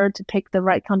better to pick the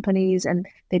right companies, and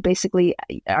they basically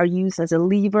are used as a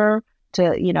lever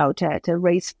to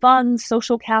raise funds,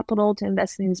 social capital to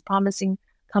invest in these promising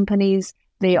companies.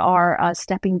 They are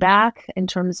stepping back in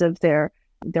terms of their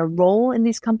role in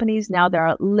these companies. Now there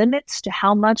are limits to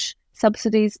how much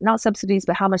not subsidies,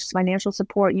 but how much financial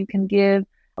support you can give,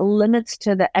 limits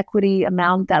to the equity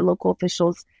amount that local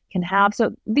officials can have.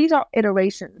 So these are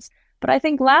iterations. But I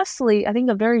think lastly,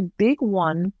 a very big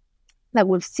one that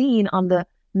we've seen on the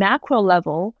macro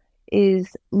level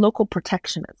is local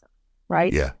protectionism,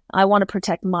 right? Yeah. I want to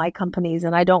protect my companies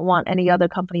and I don't want any other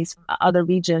companies from other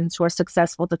regions who are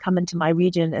successful to come into my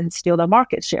region and steal their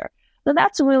market share. So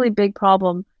that's a really big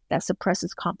problem that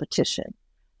suppresses competition.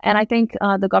 And I think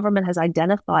the government has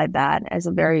identified that as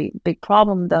a very big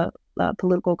problem, the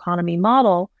political economy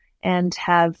model, and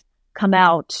have come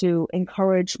out to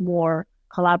encourage more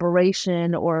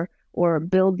collaboration or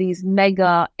build these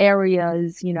mega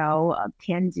areas,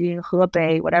 Tianjin,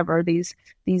 Hebei, whatever, these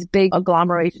big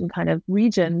agglomeration kind of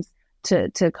regions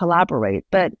to collaborate.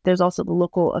 But there's also the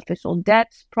local official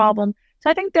debt problem. So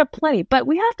I think there are plenty. But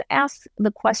we have to ask the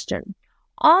question,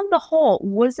 on the whole,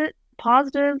 was it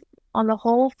positive on the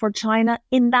whole for China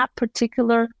in that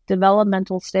particular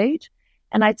developmental stage?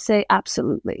 And I'd say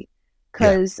absolutely.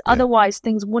 Because otherwise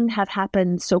things wouldn't have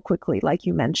happened so quickly, like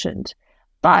you mentioned.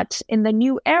 But in the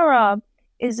new era,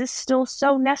 is this still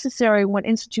so necessary when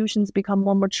institutions become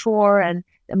more mature and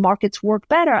the markets work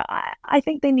better? I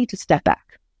think they need to step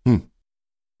back.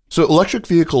 So electric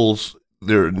vehicles,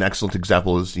 they're an excellent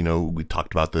example, as we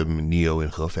talked about them in NIO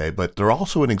and Hefei, but they're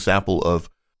also an example of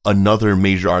another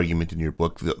major argument in your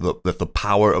book, that the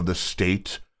power of the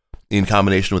state in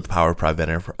combination with the power of private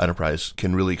enterprise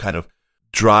can really kind of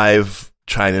drive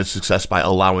China's success by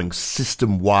allowing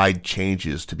system-wide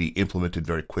changes to be implemented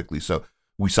very quickly. So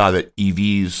we saw that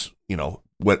EVs,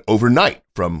 went overnight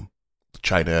from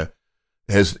China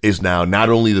is now not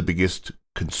only the biggest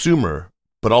consumer,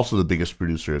 but also the biggest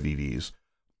producer of EVs.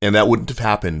 And that wouldn't have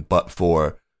happened but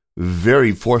for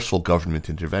very forceful government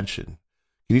intervention.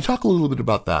 Can you talk a little bit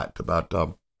about that,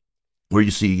 about where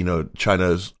you see,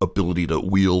 China's ability to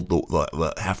wield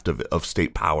the heft of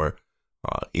state power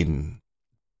in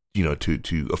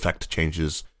to affect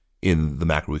changes in the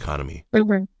macroeconomy.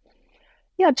 Mhm.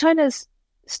 Yeah, China's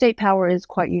state power is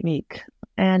quite unique.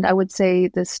 And I would say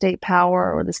the state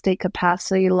power or the state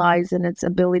capacity lies in its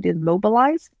ability to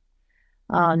mobilize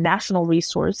national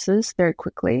resources very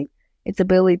quickly, its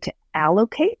ability to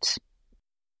allocate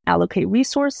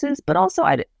resources, but also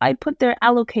I put there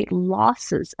allocate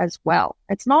losses as well.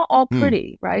 It's not all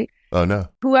pretty, right? Oh, no.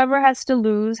 Whoever has to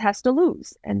lose.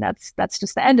 And that's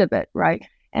just the end of it, right?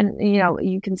 And,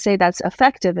 you can say that's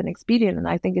effective and expedient, and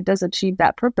I think it does achieve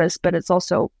that purpose, but it's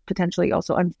also potentially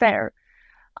also unfair.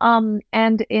 And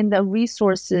in the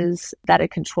resources that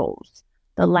it controls,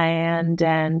 the land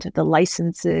and the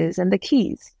licenses and the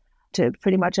keys to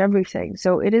pretty much everything.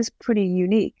 So it is pretty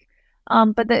unique.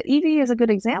 But the EV is a good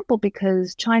example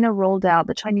because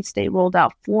the Chinese state rolled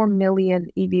out 4 million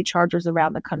EV chargers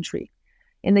around the country.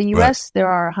 In the US, There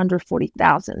are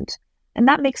 140,000. And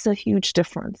that makes a huge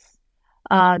difference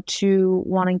to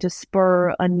wanting to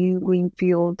spur a new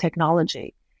greenfield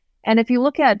technology. And if you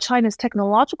look at China's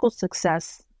technological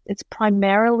success, it's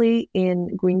primarily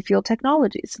in greenfield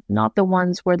technologies, not the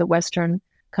ones where the Western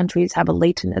countries have a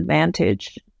latent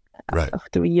advantage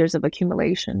through years of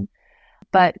accumulation.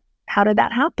 But how did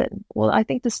that happen? Well, I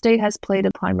think the state has played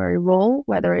a primary role,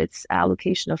 whether it's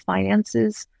allocation of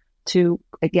finances to,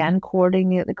 again,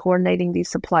 coordinating these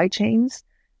supply chains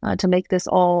to make this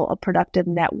all a productive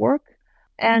network.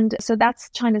 And so that's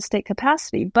China's state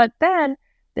capacity. But then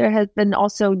there has been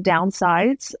also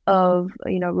downsides of,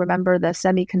 remember the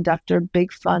semiconductor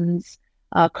big funds,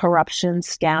 corruption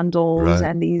scandals,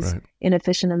 and these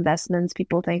inefficient investments.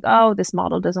 People think, oh, this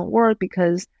model doesn't work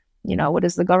because, what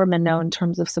does the government know in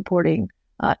terms of supporting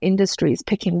industries,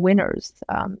 picking winners?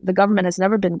 The government has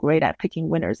never been great at picking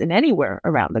winners in anywhere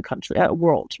around the country,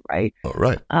 world, right? Oh,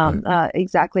 right.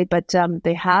 Exactly. But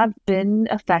they have been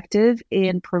effective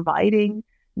in providing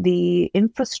the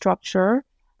infrastructure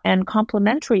and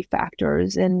complementary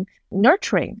factors in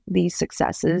nurturing these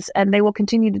successes, and they will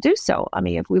continue to do so. I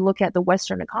mean, if we look at the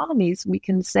Western economies, we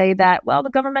can say that, well,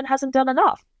 the government hasn't done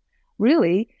enough,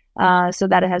 really, so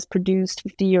that it has produced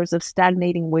 50 years of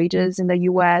stagnating wages in the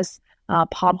U.S.,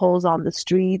 potholes on the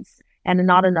streets, and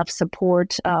not enough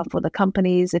support for the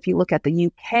companies. If you look at the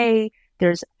U.K.,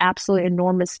 there's absolutely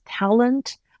enormous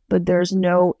talent, but there's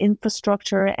no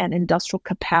infrastructure and industrial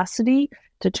capacity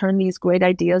to turn these great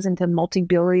ideas into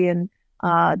multi-billion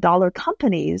dollar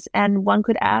companies. And one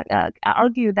could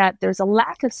argue that there's a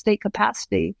lack of state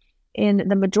capacity in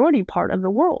the majority part of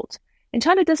the world. And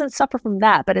China doesn't suffer from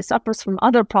that, but it suffers from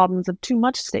other problems of too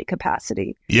much state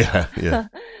capacity. Yeah.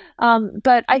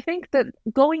 But I think that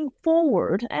going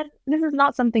forward, and this is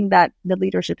not something that the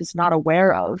leadership is not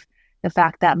aware of, the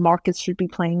fact that markets should be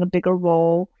playing a bigger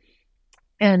role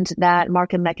and that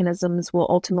market mechanisms will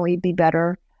ultimately be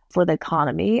better for the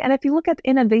economy. And if you look at the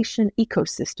innovation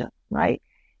ecosystem, right?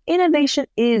 Innovation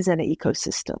is an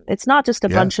ecosystem. It's not just a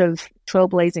bunch of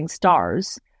trailblazing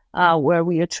stars where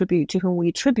we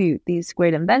attribute these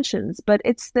great inventions, but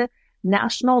it's the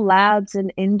national labs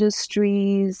and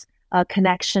industries,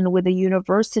 connection with the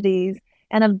universities.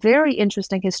 And a very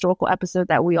interesting historical episode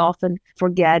that we often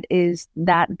forget is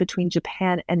that between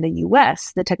Japan and the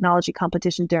US, the technology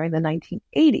competition during the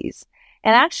 1980s.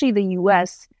 And actually the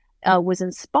US was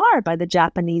inspired by the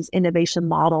Japanese innovation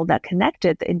model that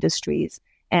connected the industries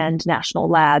and national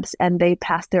labs, and they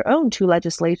passed their own two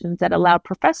legislations that allowed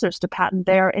professors to patent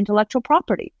their intellectual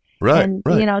property,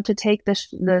 to take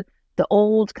the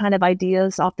old kind of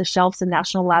ideas off the shelves in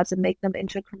national labs and make them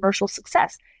into a commercial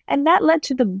success. And that led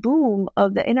to the boom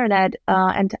of the internet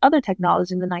and other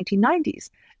technology in the 1990s.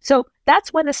 So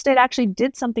that's when the state actually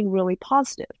did something really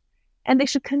positive, and they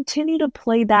should continue to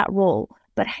play that role,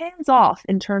 but hands off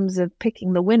in terms of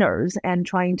picking the winners and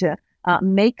trying to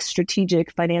make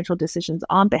strategic financial decisions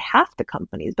on behalf of the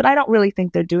companies. But I don't really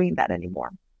think they're doing that anymore.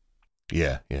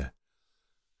 Yeah.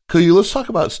 Keyu, let's talk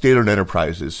about state-owned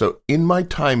enterprises. So in my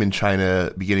time in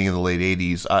China, beginning in the late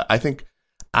 80s, I think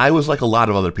I was like a lot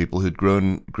of other people who'd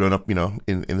grown up,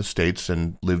 in the States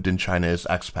and lived in China as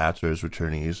expats or as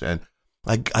returnees. And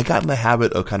I got in the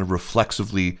habit of kind of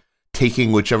reflexively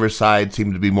taking whichever side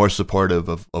seemed to be more supportive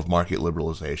of market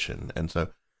liberalization. And so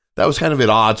that was kind of at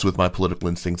odds with my political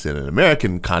instincts in an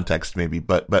American context, maybe.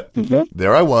 But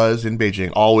there I was in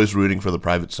Beijing, always rooting for the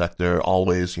private sector,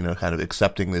 always, kind of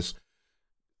accepting this,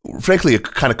 frankly, a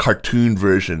kind of cartoon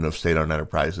version of state-owned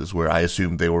enterprises where I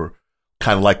assumed they were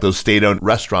kind of like those state-owned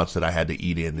restaurants that I had to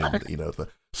eat in, and, the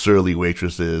surly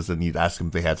waitresses, and you'd ask them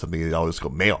if they had something, they'd always go,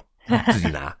 "Mayo."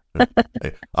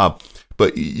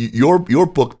 But your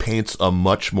book paints a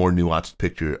much more nuanced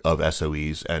picture of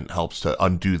SOEs and helps to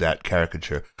undo that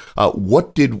caricature.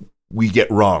 What did we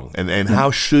get wrong, and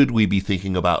how should we be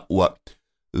thinking about what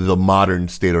the modern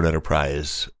state-owned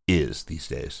enterprise is these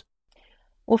days?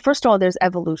 Well, first of all, there's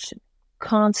evolution,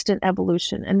 constant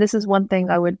evolution. And this is one thing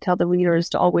I would tell the readers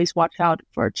to always watch out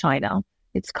for China.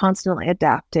 It's constantly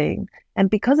adapting. And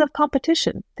because of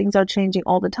competition, things are changing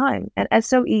all the time. And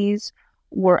SOEs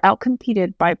were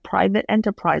outcompeted by private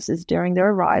enterprises during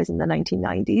their rise in the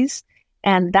 1990s.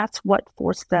 And that's what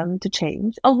forced them to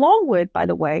change, along with, by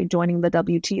the way, joining the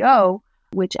WTO,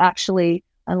 which actually,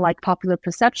 unlike popular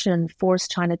perception, forced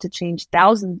China to change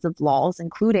thousands of laws,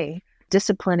 including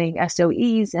disciplining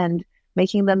SOEs and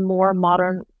making them more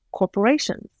modern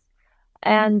corporations.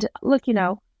 And look,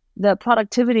 the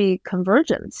productivity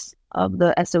convergence of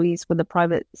the SOEs with the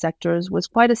private sectors was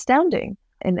quite astounding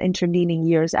in the intervening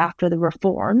years after the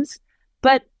reforms.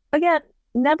 But again,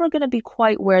 never going to be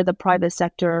quite where the private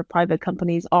sector, private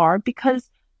companies are, because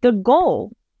the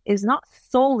goal is not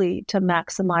solely to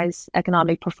maximize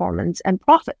economic performance and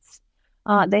profits.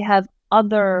 They have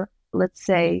other, let's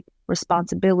say,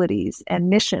 responsibilities and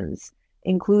missions,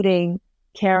 including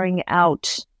carrying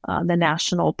out the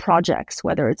national projects,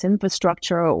 whether it's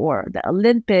infrastructure or the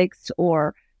Olympics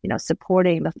or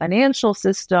supporting the financial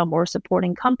system or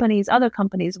supporting other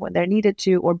companies when they're needed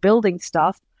to, or building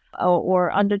stuff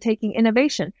or undertaking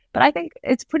innovation. But I think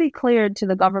it's pretty clear to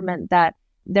the government that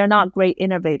they're not great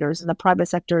innovators, and the private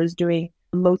sector is doing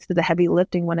most of the heavy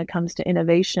lifting when it comes to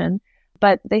innovation.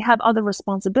 But they have other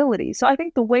responsibilities. So I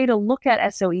think the way to look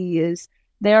at SOE is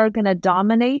they're going to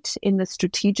dominate in the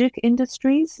strategic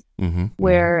industries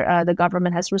where the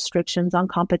government has restrictions on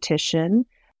competition,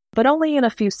 but only in a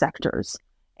few sectors.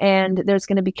 And there's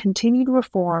going to be continued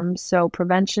reforms, so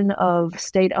prevention of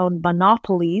state-owned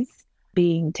monopolies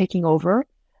taking over.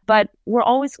 But we're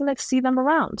always going to see them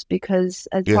around because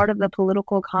as part of the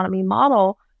political economy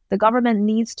model, the government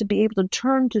needs to be able to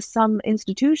turn to some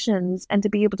institutions and to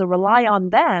be able to rely on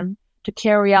them to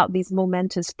carry out these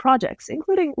momentous projects,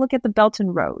 including look at the Belt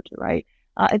and Road, right?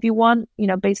 If you want,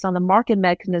 based on the market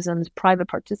mechanisms, private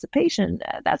participation,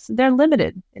 they're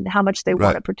limited in how much they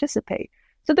want to participate.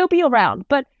 So they'll be around.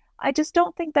 But I just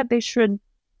don't think that they should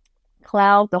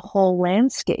cloud the whole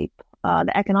landscape,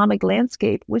 the economic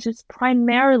landscape, which is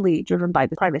primarily driven by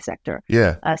the private sector.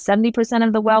 70%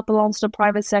 of the wealth belongs to the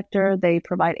private sector. They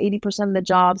provide 80% of the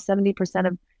jobs, 70%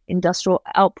 of industrial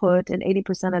output, and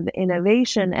 80% of the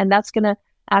innovation. And that's going to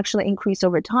actually increase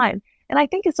over time. And I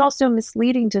think it's also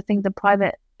misleading to think the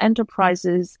private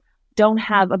enterprises don't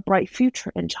have a bright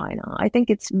future in China. I think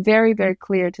it's very, very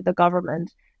clear to the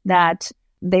government that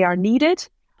they are needed.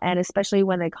 And especially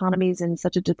when the economy is in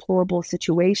such a deplorable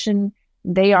situation,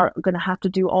 they are going to have to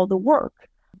do all the work.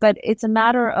 But it's a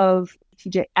matter of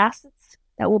strategic assets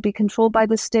that will be controlled by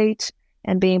the state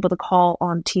and being able to call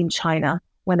on Team China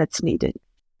when it's needed.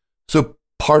 So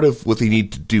part of what they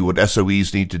need to do, what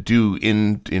SOEs need to do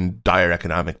in dire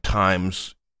economic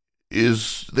times,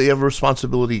 is they have a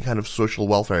responsibility, kind of social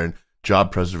welfare and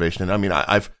job preservation. And I mean,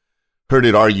 I've heard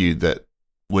it argued that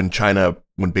when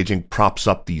Beijing props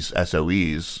up these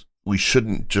SOEs, we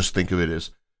shouldn't just think of it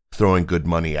as throwing good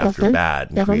money after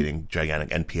bad and creating gigantic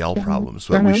NPL problems.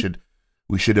 But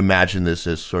we should imagine this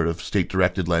as sort of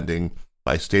state-directed lending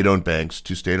by state-owned banks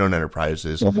to state-owned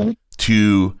enterprises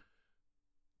to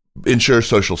ensure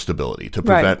social stability, to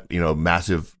prevent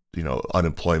massive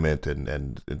unemployment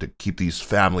and to keep these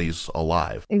families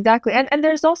alive. Exactly. And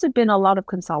there's also been a lot of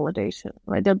consolidation,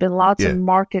 right? There have been lots of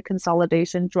market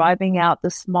consolidation driving out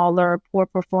the smaller,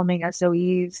 poor-performing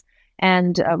SOEs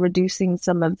and reducing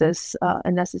some of this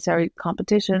unnecessary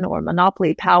competition or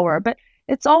monopoly power. But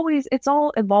it's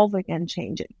all evolving and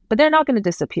changing. But they're not going to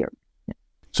disappear.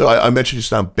 So I mentioned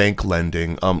just now bank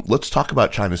lending. Let's talk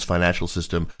about China's financial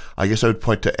system. I guess I would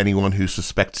point to anyone who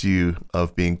suspects you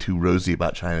of being too rosy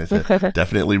about China to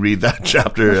definitely read that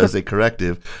chapter as a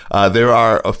corrective. There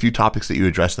are a few topics that you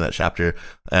address in that chapter,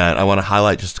 and I want to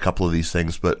highlight just a couple of these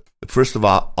things. But first of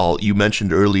all, you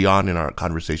mentioned early on in our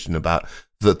conversation about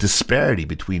the disparity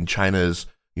between China's,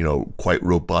 quite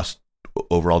robust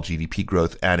overall GDP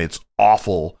growth and its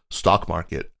awful stock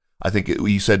market. I think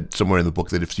you said somewhere in the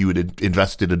book that if you had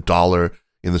invested $1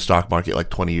 in the stock market like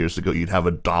 20 years ago, you'd have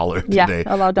 $1 today.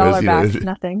 Yeah, a $1 back,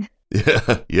 nothing.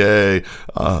 Yeah, yay.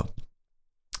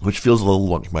 Which feels a little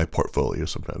like my portfolio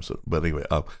sometimes. But anyway,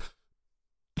 but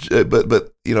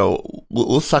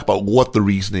let's talk about what the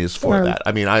reason is for that.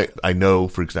 I mean, I know,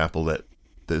 for example, that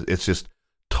it's just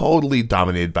totally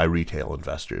dominated by retail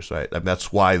investors, right? And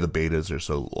that's why the betas are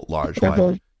so large.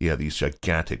 Why you have these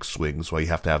gigantic swings, why you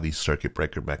have to have these circuit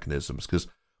breaker mechanisms. Because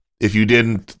if you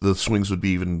didn't, the swings would be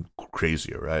even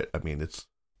crazier, right? I mean, it's...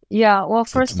 Yeah, well,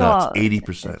 It's first of nuts. all,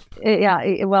 80%.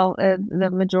 the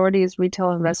majority is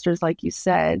retail investors, like you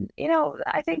said.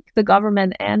 I think the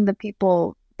government and the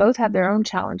people both have their own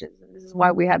challenges. And this is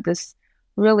why we have this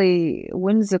really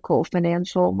whimsical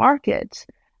financial market.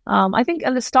 I think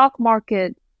in the stock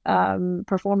market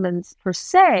performance per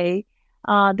se,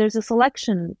 there's a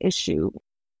selection issue.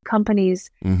 Companies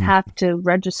have to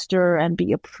register and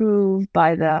be approved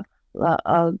by the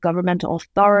governmental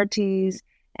authorities,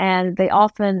 and they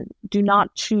often do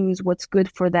not choose what's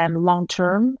good for them long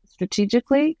term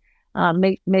strategically,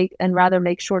 make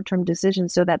short term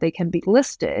decisions so that they can be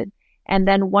listed. And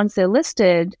then once they're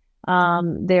listed,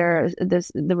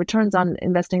 the returns on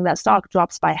investing in that stock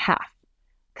drops by half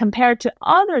compared to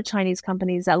other Chinese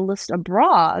companies that list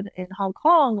abroad in Hong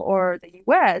Kong or the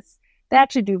US. They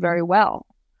actually do very well.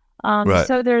 Right.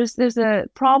 So there's a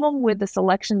problem with the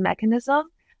selection mechanism,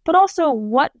 but also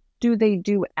what do they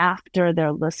do after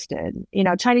they're listed?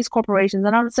 Chinese corporations,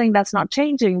 and I'm not saying that's not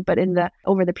changing, but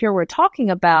over the period we're talking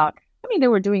about, they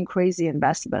were doing crazy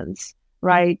investments,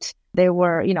 right? They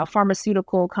were,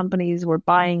 pharmaceutical companies were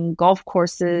buying golf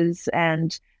courses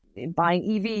and buying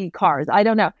EV cars. I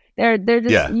don't know. They're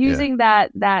just using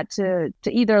that to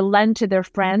either lend to their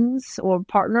friends or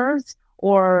partners,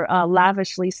 or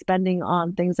lavishly spending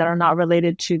on things that are not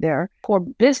related to their core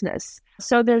business.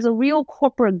 So there's a real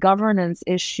corporate governance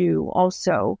issue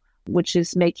also, which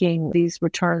is making these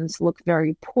returns look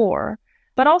very poor.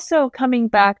 But also coming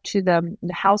back to the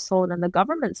household and the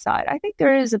government side, I think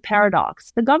there is a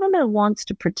paradox. The government wants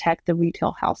to protect the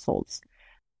retail households.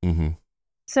 Mm-hmm.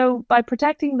 So by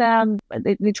protecting them,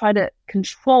 they try to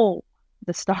control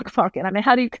the stock market.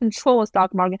 How do you control a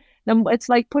stock market? It's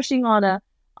like pushing on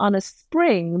a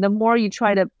spring. The more you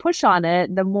try to push on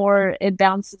it, the more it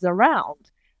bounces around.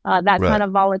 That kind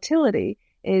of volatility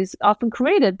is often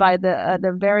created by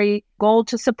the very goal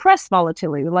to suppress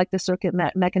volatility, like the circuit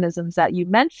mechanisms that you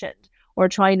mentioned, or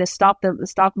trying to stop the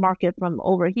stock market from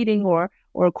overheating or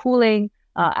cooling,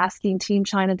 asking Team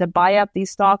China to buy up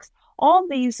these stocks. All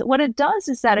these, what it does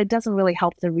is that it doesn't really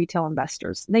help the retail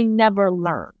investors. They never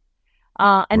learn.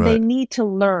 They need to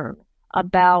learn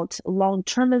about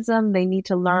long-termism. They need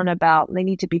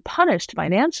to be punished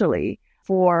financially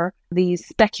for these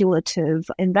speculative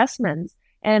investments.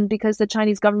 And because the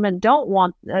Chinese government don't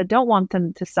want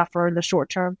them to suffer in the short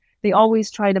term, they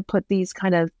always try to put these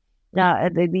kind of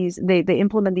they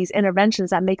implement these interventions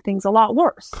that make things a lot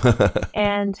worse.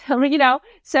 And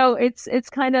so it's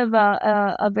kind of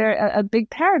a big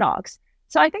paradox.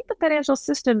 So I think the financial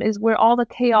system is where all the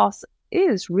chaos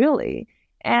is really.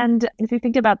 And if you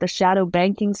think about the shadow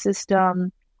banking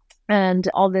system and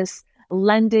all this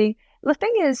lending, the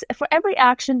thing is, for every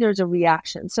action, there's a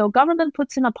reaction. So government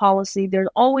puts in a policy, there's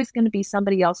always going to be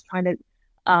somebody else trying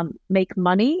to make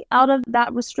money out of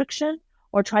that restriction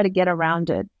or try to get around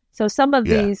it. So some of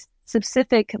these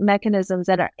specific mechanisms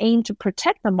that are aimed to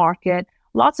protect the market,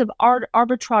 lots of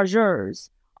arbitrageurs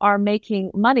are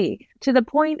making money to the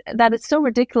point that it's so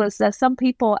ridiculous that some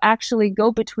people actually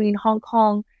go between Hong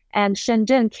Kong and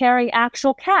Shenzhen, carry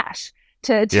actual cash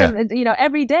to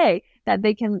every day that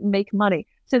they can make money.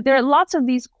 So there are lots of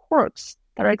these quirks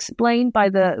that are explained by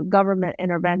the government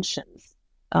interventions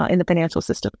in the financial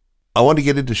system. I want to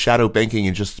get into shadow banking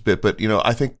in just a bit, but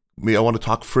I want to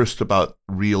talk first about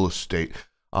real estate.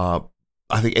 I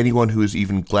think anyone who is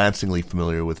even glancingly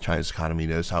familiar with China's economy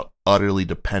knows how utterly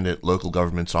dependent local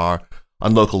governments are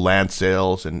on local land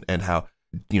sales, and how,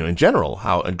 in general,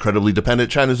 how incredibly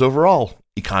dependent China's overall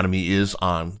economy is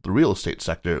on the real estate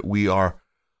sector. We are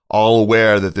all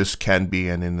aware that this can be,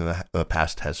 and in the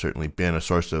past has certainly been, a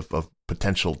source of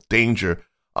potential danger.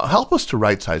 Help us to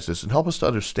right-size this and help us to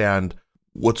understand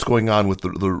what's going on with the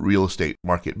real estate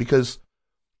market, because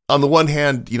on the one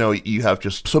hand, you have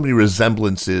just so many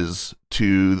resemblances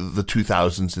to the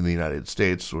 2000s in the United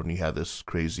States when you had this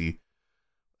crazy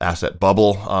asset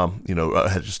bubble,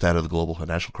 just out of the global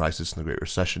financial crisis and the Great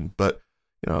Recession. But,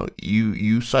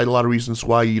 you cite a lot of reasons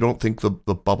why you don't think the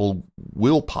bubble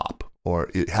will pop, or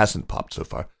it hasn't popped so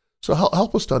far. So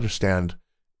help us to understand.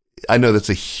 I know that's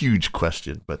a huge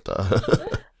question, but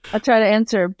I'll try to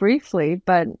answer briefly,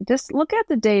 but just look at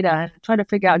the data and try to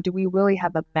figure out, do we really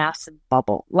have a massive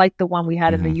bubble like the one we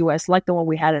had in the US, like the one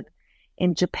we had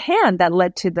in Japan that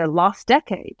led to the lost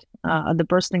decade, the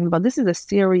bursting of the bubble? This is a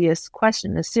serious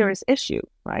question, a serious issue,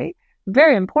 right?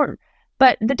 Very important.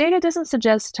 But the data doesn't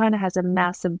suggest China has a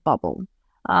massive bubble.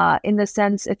 In the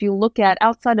sense, if you look at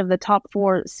outside of the top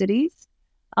 4 cities,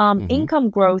 income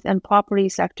growth and property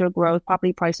sector growth,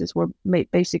 property prices were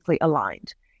basically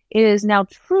aligned. It is now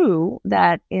true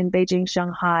that in Beijing,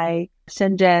 Shanghai,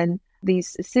 Shenzhen,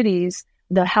 these cities,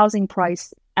 the housing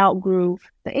price outgrew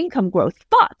the income growth.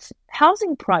 But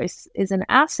housing price is an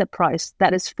asset price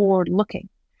that is forward-looking.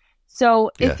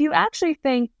 So if you actually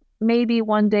think maybe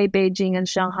one day Beijing and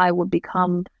Shanghai would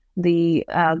become the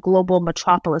global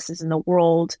metropolises in the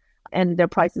world and their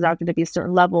prices are going to be a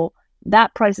certain level,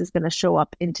 that price is going to show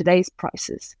up in today's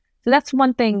prices. So that's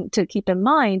one thing to keep in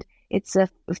mind. It's a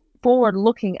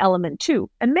forward-looking element too.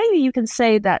 And maybe you can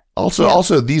say that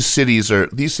also these cities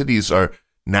are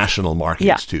national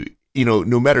markets too. You know,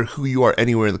 no matter who you are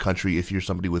anywhere in the country, if you're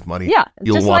somebody with money,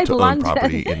 you'll want to own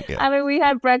property. I mean, we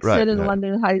had Brexit and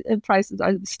London prices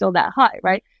are still that high,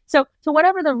 right? So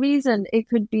whatever the reason, it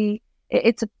could be,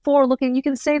 it's a forward-looking. You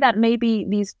can say that maybe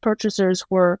these purchasers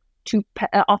were too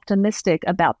optimistic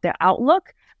about their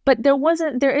outlook, but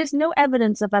there is no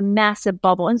evidence of a massive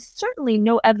bubble, and certainly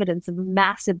no evidence of a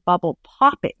massive bubble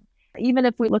popping. Even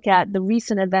if we look at the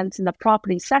recent events in the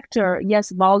property sector, yes,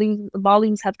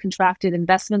 volumes have contracted,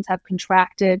 investments have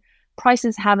contracted,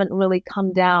 prices haven't really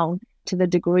come down to the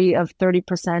degree of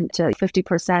 30% to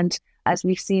 50%, as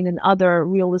we've seen in other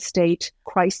real estate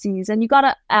crises. And you got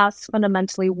to ask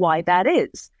fundamentally why that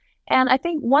is. And I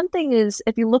think one thing is,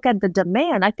 if you look at the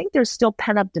demand, I think there's still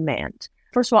pent-up demand.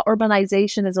 First of all,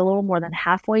 urbanization is a little more than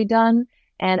halfway done,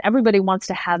 and everybody wants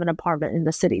to have an apartment in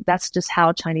the city. That's just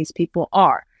how Chinese people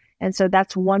are. And so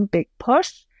that's one big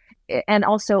push. And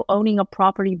also owning a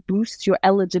property boosts your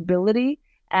eligibility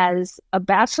as a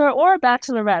bachelor or a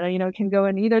bachelorette. You know, it can go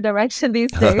in either direction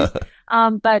these days.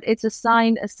 But it's a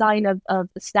sign of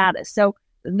status. So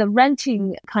the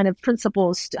renting kind of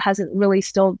principles hasn't really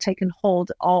still taken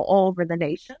hold all over the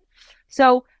nation.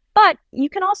 So, but you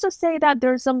can also say that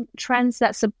there's some trends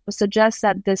that suggest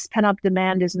that this pent-up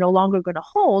demand is no longer going to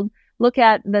hold. Look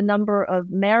at the number of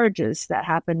marriages that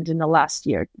happened in the last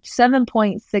year.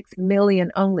 7.6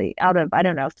 million only out of,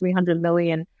 300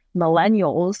 million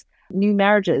millennials, new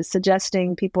marriages,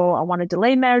 suggesting people want to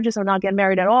delay marriages or not get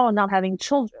married at all and not having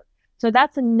children. So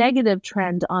that's a negative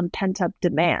trend on pent-up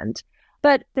demand.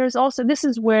 But there's also, this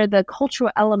is where the cultural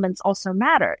elements also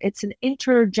matter. It's an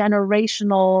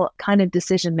intergenerational kind of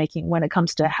decision-making when it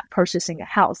comes to purchasing a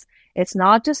house. It's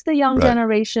not just the young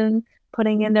generation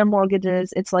putting in their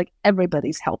mortgages. It's like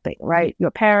everybody's helping, right? Your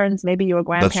parents, maybe your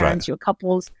grandparents, your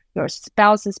couples, your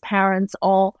spouse's parents,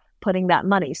 all putting that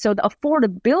money. So the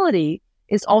affordability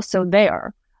is also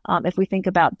there if we think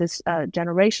about this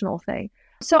generational thing.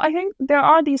 So I think there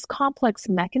are these complex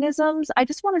mechanisms. I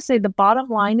just want to say the bottom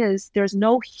line is there's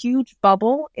no huge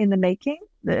bubble in the making,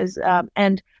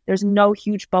 and there's no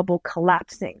huge bubble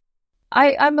collapsing.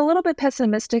 I'm a little bit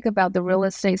pessimistic about the real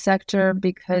estate sector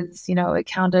because, it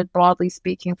accounted, broadly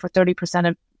speaking, for 30%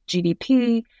 of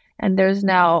GDP. And there's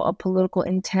now a political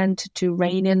intent to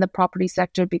rein in the property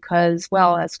sector because,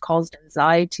 well, it's caused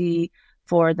anxiety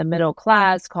for the middle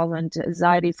class, caused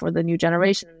anxiety for the new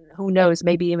generation. Who knows,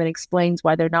 maybe even explains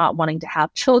why they're not wanting to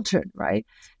have children, right?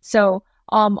 So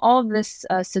all of this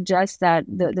suggests that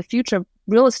the future of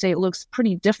real estate looks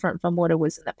pretty different from what it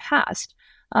was in the past.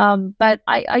 But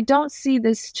I don't see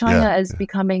this China as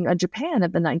becoming a Japan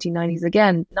of the 1990s.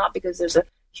 Again, not because there's a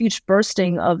huge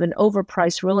bursting of an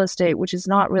overpriced real estate, which is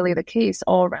not really the case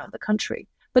all around the country.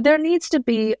 But there needs to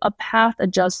be a path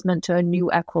adjustment to a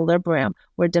new equilibrium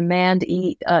where demand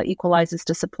equalizes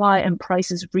to supply and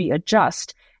prices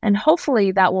readjust. And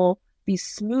hopefully that will be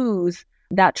smooth,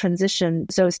 that transition,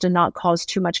 so as to not cause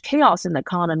too much chaos in the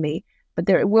economy. But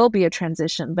there will be a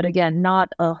transition, but again,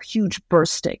 not a huge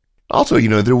bursting. Also,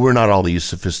 there were not all these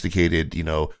sophisticated,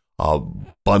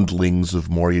 bundlings of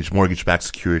mortgage-backed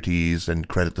securities and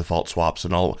credit default swaps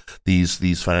and all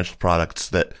these financial products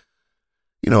that,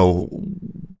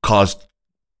 caused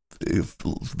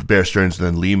Bear Stearns and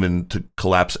then Lehman to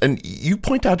collapse. And you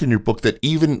point out in your book that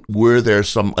even were there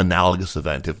some analogous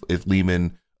event, if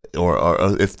Lehman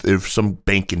or if some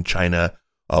bank in China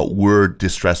were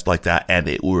distressed like that and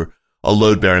it were a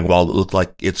load-bearing wall that looked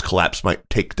like its collapse might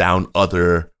take down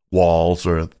other walls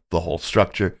or the whole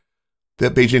structure,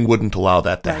 that Beijing wouldn't allow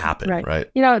that to happen, right?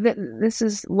 This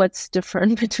is what's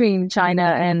different between China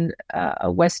and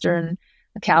a Western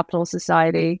capital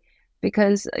society,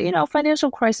 because, financial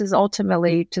crisis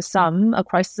ultimately, to some, a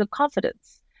crisis of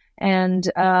confidence. And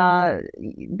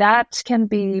that can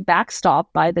be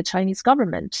backstopped by the Chinese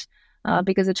government,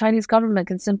 because the Chinese government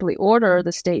can simply order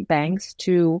the state banks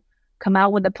to come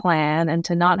out with a plan and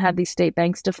to not have these state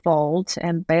banks default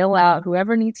and bail out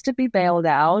whoever needs to be bailed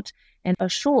out and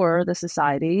assure the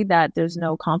society that there's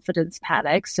no confidence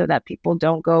panic so that people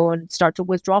don't go and start to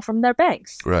withdraw from their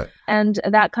banks. Right. And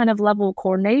that kind of level of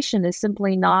coordination is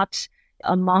simply not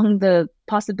among the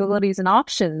possibilities and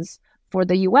options for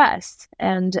the U.S.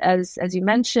 And as you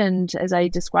mentioned, as I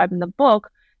described in the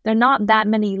book, there are not that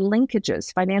many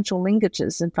linkages, financial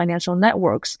linkages and financial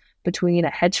networks between a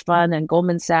hedge fund and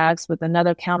Goldman Sachs with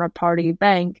another counterparty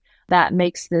bank that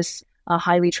makes this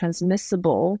highly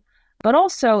transmissible. But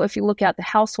also, if you look at the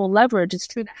household leverage, it's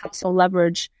true that household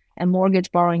leverage and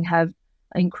mortgage borrowing have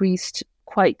increased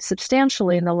quite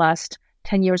substantially in the last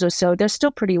 10 years or so. They're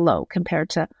still pretty low compared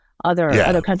to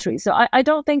other countries. So I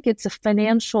don't think it's a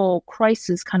financial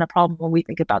crisis kind of problem when we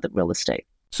think about the real estate.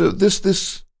 So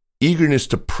this eagerness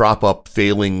to prop up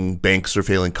failing banks or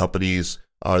failing companies,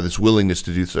 or this willingness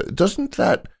to do so, doesn't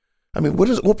that, I mean,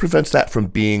 what prevents that from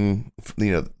being,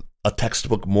 a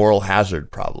textbook moral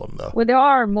hazard problem, though? Well, there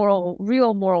are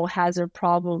real moral hazard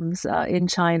problems in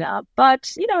China,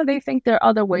 but, they think there are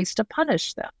other ways to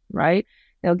punish them, right?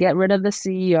 They'll get rid of the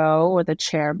CEO or the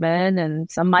chairman, and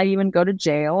some might even go to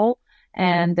jail,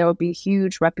 and there will be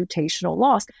huge reputational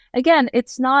loss. Again,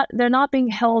 they're not being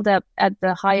held up at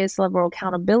the highest level of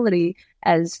accountability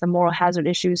as the moral hazard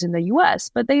issues in the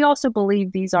US, but they also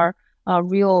believe these are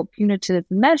real punitive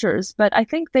measures. But I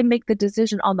think they make the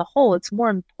decision on the whole. It's more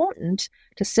important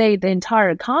to save the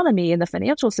entire economy and the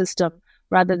financial system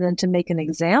rather than to make an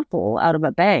example out of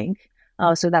a bank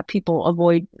so that people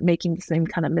avoid making the same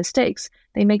kind of mistakes.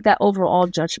 They make that overall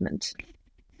judgment.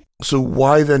 So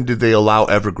why then did they allow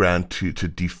Evergrande to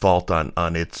default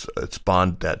on its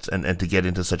bond debts and to get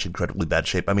into such incredibly bad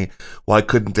shape? I mean, why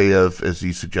couldn't they have, as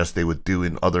you suggest they would do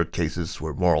in other cases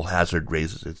where moral hazard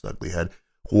raises its ugly head,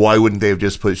 why wouldn't they have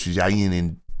just put Xi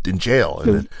Jinping in jail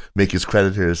and then make his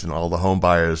creditors and all the home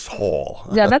buyers whole?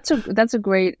 Yeah, that's a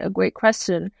great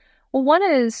question. Well, one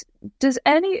is, does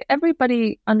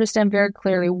everybody understand very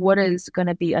clearly what is going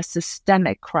to be a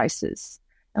systemic crisis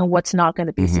and what's not going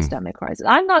to be a systemic crisis?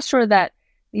 I'm not sure that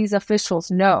these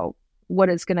officials know what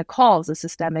is going to cause a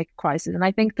systemic crisis. And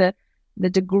I think the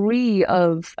degree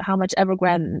of how much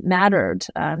Evergrande mattered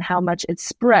and how much it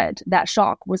spread, that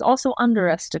shock, was also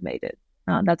underestimated.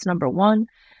 That's number one.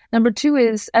 Number two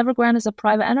is Evergrande is a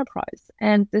private enterprise.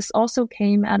 And this also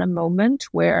came at a moment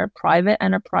where private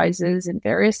enterprises in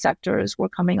various sectors were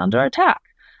coming under attack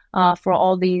for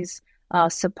all these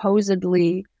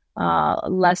supposedly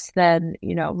less than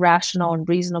rational and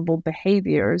reasonable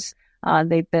behaviors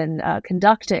they've been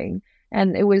conducting.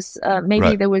 And it was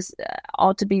it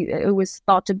was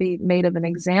thought to be made of an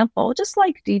example, just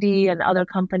like Didi and other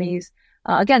companies.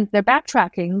 Again, they're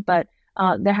backtracking, but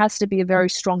there has to be a very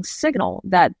strong signal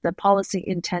that the policy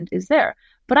intent is there.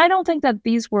 But I don't think that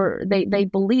these were, they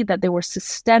believe that they were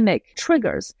systemic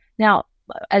triggers. Now,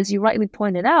 as you rightly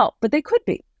pointed out, but they could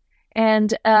be.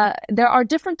 And there are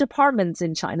different departments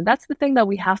in China. That's the thing that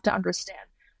we have to understand.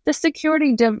 The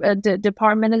security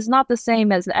department is not the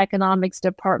same as the economics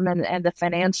department and the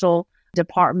financial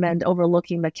department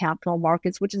overlooking the capital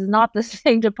markets, which is not the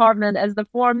same department as the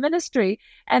foreign ministry.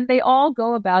 And they all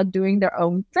go about doing their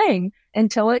own thing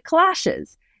until it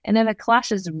clashes. And then it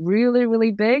clashes really,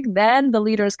 really big. Then the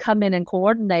leaders come in and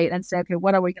coordinate and say, okay,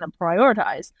 what are we going to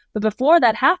prioritize? But before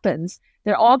that happens,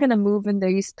 they're all going to move in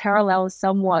these parallel,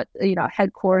 somewhat,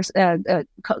 headquarters,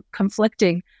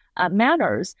 conflicting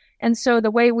manners. And so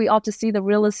the way we ought to see the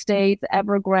real estate, the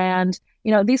Evergrande,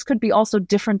 these could be also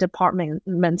different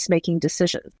departments making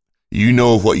decisions. You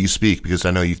know of what you speak because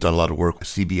I know you've done a lot of work with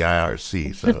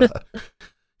CBIRC. So,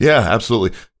 yeah,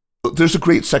 absolutely. There's a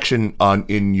great section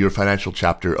in your financial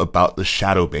chapter about the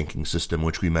shadow banking system,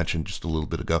 which we mentioned just a little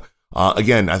bit ago.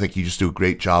 Again, I think you just do a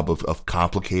great job of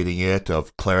complicating it,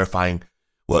 of clarifying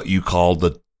what you call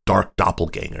the dark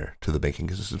doppelganger to the banking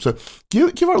system. So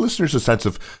give our listeners a sense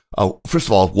of, first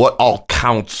of all, what all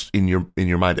counts in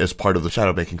your mind as part of the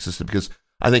shadow banking system, because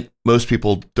I think most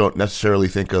people don't necessarily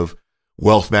think of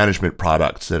wealth management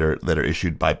products that are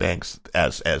issued by banks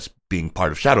as being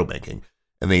part of shadow banking.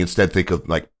 And they instead think of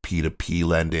like P2P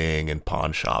lending and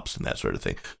pawn shops and that sort of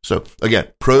thing. So again,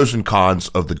 pros and cons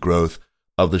of the growth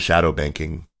of the shadow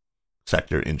banking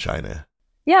sector in China.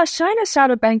 Yeah, China's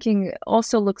shadow banking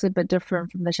also looks a bit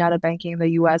different from the shadow banking in the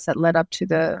U.S. that led to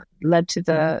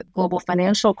the global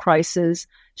financial crisis.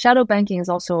 Shadow banking is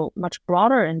also much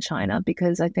broader in China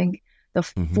because I think the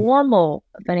formal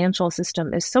financial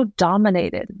system is so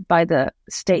dominated by the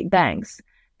state banks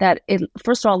that it,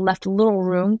 first of all, left little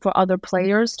room for other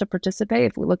players to participate.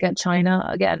 If we look at China,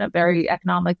 again, a very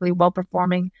economically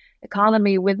well-performing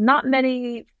economy with not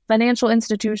many financial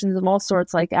institutions of all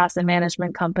sorts, like asset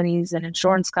management companies and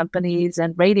insurance companies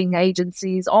and rating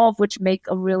agencies, all of which make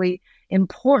a really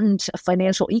important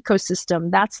financial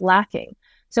ecosystem, that's lacking.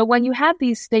 So when you have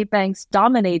these state banks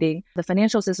dominating the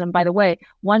financial system, by the way,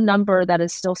 one number that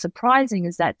is still surprising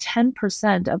is that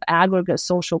 10% of aggregate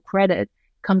social credit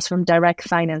comes from direct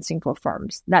financing for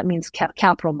firms. That means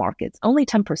capital markets, only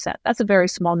 10%. That's a very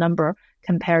small number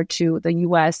compared to the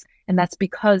US, and that's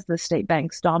because the state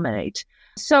banks dominate.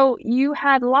 So you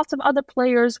had lots of other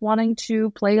players wanting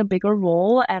to play a bigger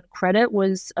role, and credit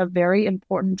was a very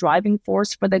important driving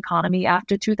force for the economy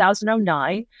after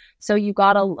 2009. So you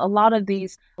got a lot of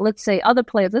these, let's say, other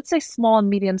players, let's say small and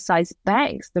medium-sized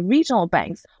banks, the regional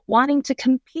banks, wanting to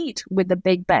compete with the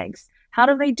big banks. How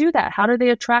do they do that? How do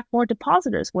they attract more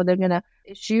depositors? Well, they're going to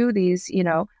issue these,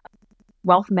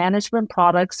 wealth management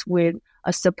products with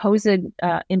a supposed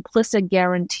implicit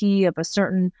guarantee of a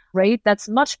certain rate that's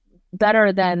much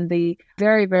better than the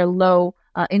very, very low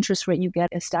interest rate you get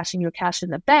as stashing your cash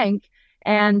in the bank.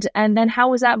 And then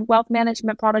how was that wealth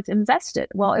management product invested?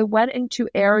 Well, it went into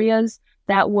areas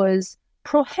that was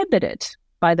prohibited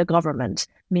by the government,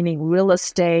 meaning real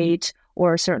estate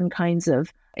or certain kinds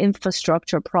of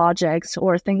infrastructure projects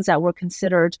or things that were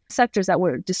considered sectors that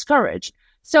were discouraged.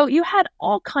 So you had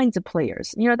all kinds of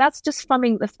players. That's just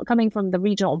coming from the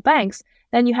regional banks.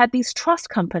 Then you had these trust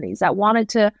companies that wanted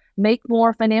to make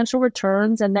more financial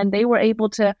returns, and then they were able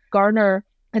to garner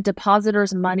a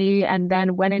depositor's money and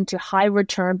then went into high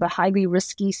return but highly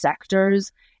risky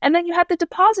sectors. And then you had the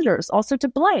depositors also to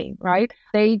blame, right?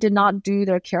 They did not do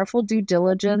their careful due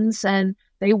diligence, and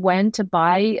they went to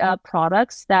buy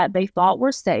products that they thought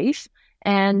were safe.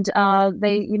 And a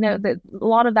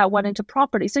lot of that went into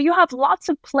property. So you have lots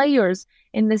of players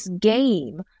in this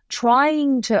game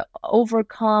trying to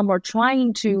overcome or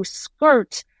trying to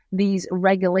skirt these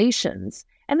regulations.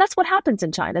 And that's what happens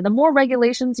in China. The more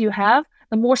regulations you have,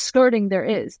 the more skirting there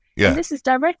is. Yeah. And this is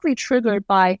directly triggered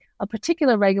by a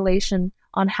particular regulation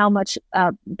on how much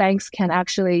banks can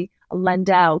actually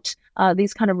lend out.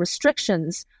 These kind of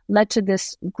restrictions led to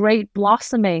this great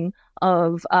blossoming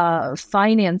of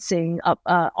financing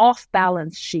off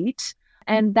balance sheet.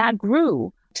 And that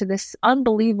grew to this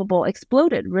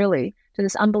exploded really to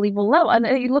this unbelievable level. And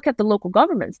you look at the local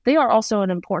governments, they are also an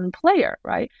important player,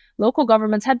 right? Local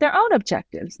governments had their own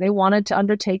objectives. They wanted to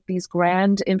undertake these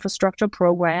grand infrastructure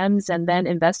programs and then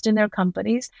invest in their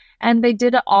companies. And they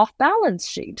did it off balance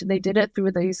sheet. They did it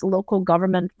through these local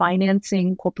government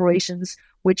financing corporations,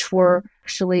 which were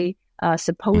actually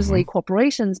supposedly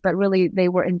corporations, but really they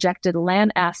were injected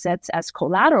land assets as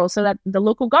collateral so that the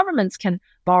local governments can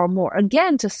borrow more,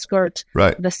 again, to skirt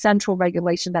the central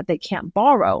regulation that they can't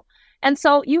borrow. And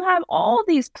so you have all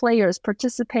these players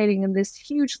participating in this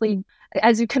hugely,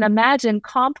 as you can imagine,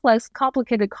 complex,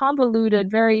 complicated, convoluted,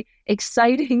 very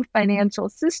exciting financial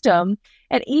system.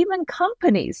 And even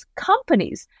companies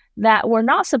that were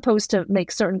not supposed to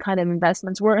make certain kind of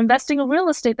investments were investing in real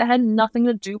estate that had nothing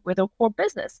to do with a core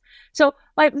business. So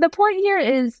the point here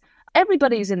is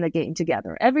everybody's in the game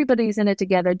together. Everybody's in it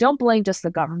together. Don't blame just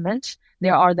the government.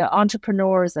 There are the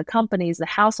entrepreneurs, the companies, the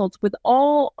households with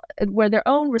their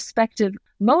own respective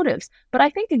motives. But I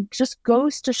think it just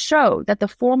goes to show that the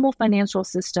formal financial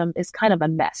system is kind of a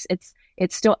mess.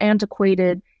 It's still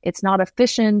antiquated. It's not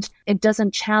efficient. It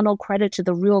doesn't channel credit to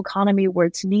the real economy where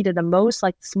it's needed the most,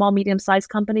 like small, medium-sized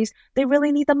companies. They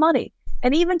really need the money.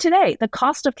 And even today, the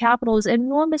cost of capital is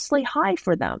enormously high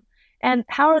for them. And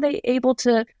how are they able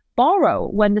to borrow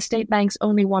when the state banks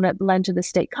only want to lend to the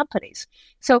state companies?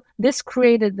 So this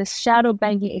created this shadow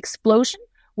banking explosion,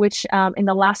 which in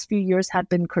the last few years have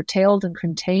been curtailed and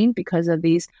contained because of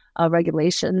these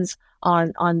regulations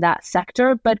on that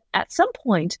sector. But at some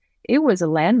point, it was a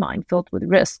landmine filled with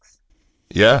risks.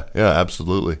 Yeah,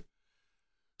 absolutely.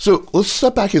 So let's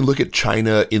step back and look at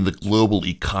China in the global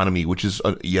economy, which is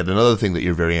yet another thing that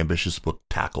your very ambitious book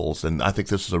tackles. And I think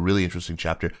this is a really interesting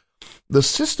chapter. The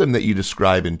system that you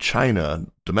describe in China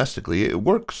domestically, it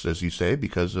works, as you say,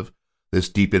 because of this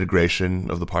deep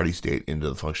integration of the party state into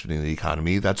the functioning of the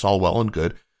economy. That's all well and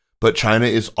good. But China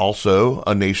is also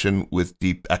a nation with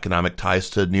deep economic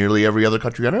ties to nearly every other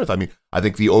country on earth. I mean, I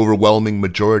think the overwhelming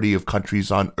majority of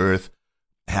countries on earth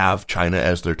have China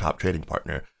as their top trading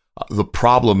partner. The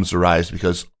problems arise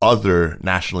because other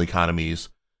national economies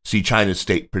see China's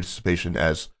state participation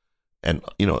as an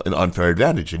unfair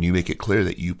advantage. And you make it clear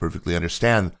that you perfectly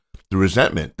understand the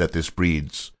resentment that this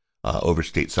breeds over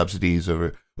state subsidies,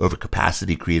 over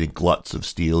capacity, creating gluts of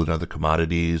steel and other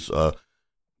commodities, of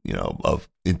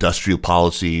industrial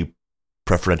policy,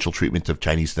 preferential treatment of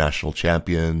Chinese national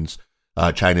champions,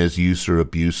 China's use or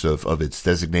abuse of its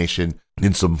designation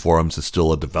in some forums as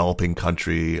still a developing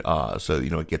country. So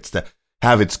it gets to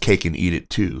have its cake and eat it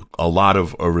too. A lot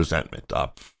of resentment.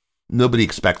 Nobody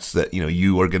expects that,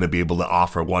 you are going to be able to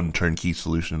offer one turnkey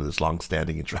solution to this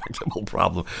long-standing intractable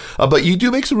problem. But you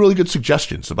do make some really good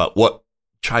suggestions about what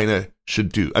China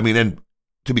should do. I mean, and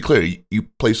to be clear, you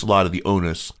place a lot of the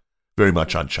onus very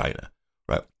much on China,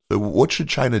 right? So what should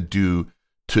China do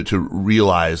to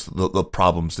realize the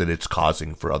problems that it's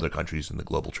causing for other countries in the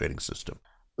global trading system?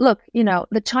 Look,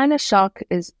 the China shock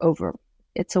is over.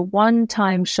 It's a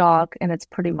one-time shock and it's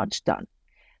pretty much done.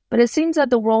 But it seems that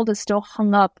the world is still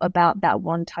hung up about that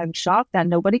one-time shock that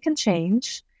nobody can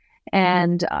change.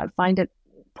 And I find it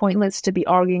pointless to be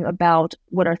arguing about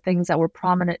what are things that were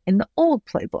prominent in the old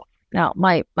playbook. Now,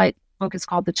 my book is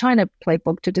called the China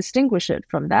Playbook to distinguish it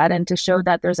from that and to show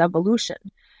that there's evolution.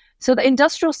 So the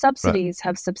industrial subsidies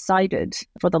have subsided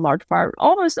for the large part,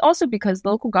 almost also because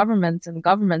local governments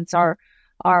are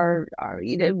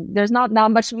there's not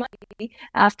much money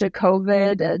after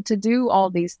COVID to do all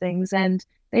these things, and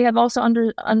they have also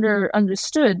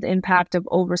understood the impact of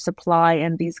oversupply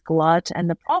and these glut and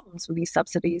the problems with these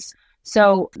subsidies.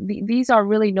 So these are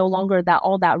really no longer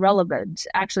all that relevant.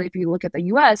 Actually, if you look at the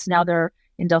U.S. now, there are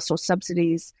industrial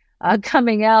subsidies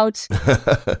coming out.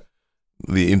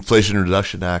 The Inflation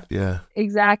Reduction Act, yeah.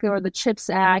 Exactly, or the CHIPS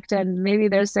Act. And maybe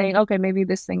they're saying, okay, maybe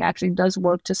this thing actually does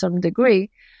work to some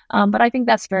degree. But I think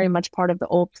that's very much part of the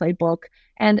old playbook.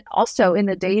 And also in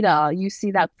the data, you see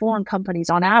that foreign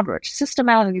companies, on average,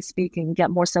 systematically speaking,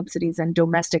 get more subsidies than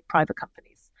domestic private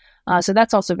companies. So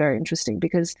that's also very interesting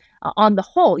because on the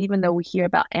whole, even though we hear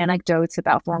about anecdotes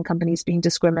about foreign companies being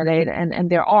discriminated, and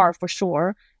there are for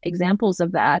sure examples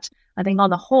of that, I think on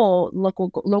the whole,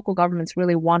 local governments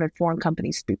really wanted foreign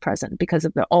companies to be present because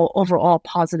of the overall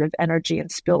positive energy and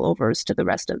spillovers to the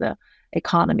rest of the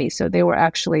economy. So they were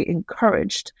actually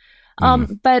encouraged.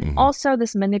 But also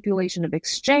this manipulation of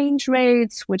exchange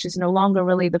rates, which is no longer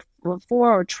really the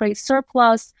for or trade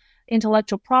surplus,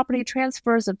 intellectual property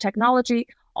transfers of technology.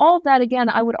 All of that, again,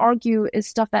 I would argue is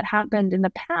stuff that happened in the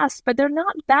past, but they're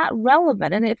not that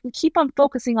relevant. And if we keep on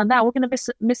focusing on that, we're going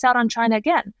to miss out on China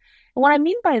again. And what I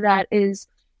mean by that is,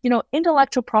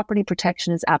 intellectual property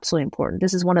protection is absolutely important.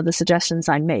 This is one of the suggestions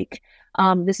I make.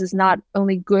 This is not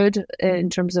only good in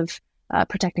terms of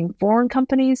protecting foreign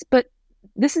companies, but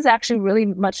this is actually really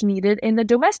much needed in the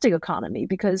domestic economy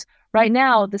because right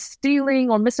now the stealing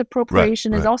or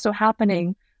misappropriation is also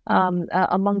happening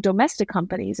among domestic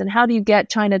companies. And how do you get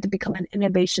China to become an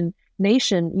innovation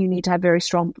nation? You need to have very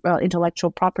strong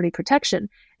intellectual property protection.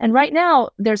 And right now,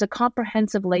 there's a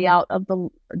comprehensive layout of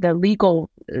the legal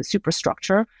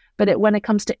superstructure. But when it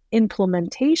comes to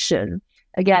implementation,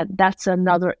 again, that's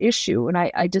another issue. And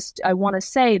I want to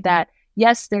say that,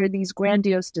 yes, there are these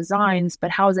grandiose designs, but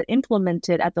how is it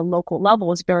implemented at the local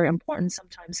level is very important.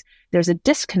 Sometimes there's a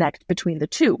disconnect between the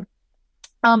two.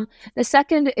 The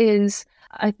second is,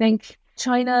 I think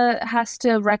China has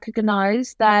to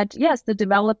recognize that, yes, the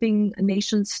developing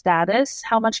nation status,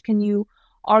 how much can you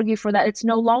argue for that? It's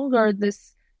no longer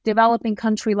this developing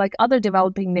country like other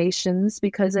developing nations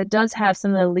because it does have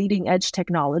some of the leading edge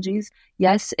technologies.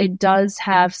 Yes, it does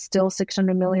have still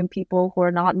 600 million people who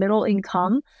are not middle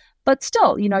income. But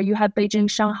still, you have Beijing,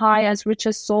 Shanghai as rich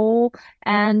as Seoul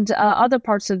and other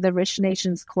parts of the rich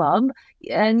nations club.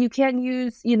 And you can't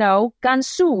use,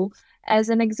 Gansu as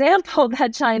an example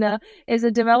that China is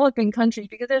a developing country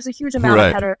because there's a huge amount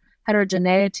of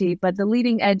heterogeneity, but the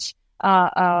leading edge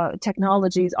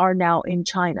technologies are now in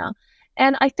China.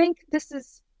 And I think this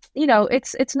is,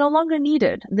 it's no longer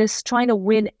needed. This trying to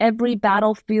win every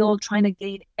battlefield, trying to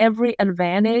gain every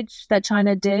advantage that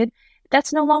China did,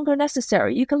 that's no longer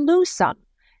necessary. You can lose some.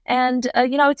 And,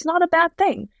 it's not a bad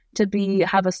thing to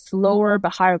have a slower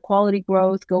but higher quality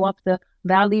growth, go up the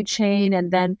value chain,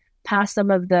 and then pass some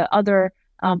of the other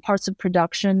parts of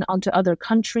production onto other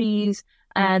countries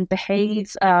and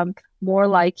behave more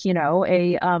like,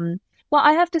 well,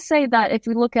 I have to say that if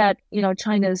we look at,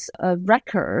 China's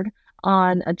record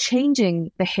on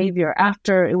changing behavior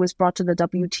after it was brought to the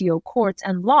WTO courts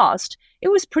and lost, it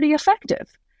was pretty effective.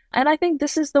 And I think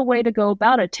this is the way to go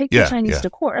about it. Take the Chinese to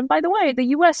court. And by the way, the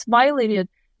U.S. violated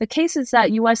the cases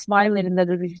that U.S. violated in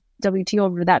the WTO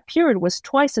over that period was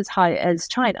twice as high as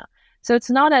China. So it's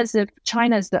not as if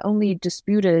China is the only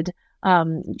disputed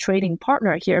trading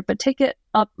partner here, but take it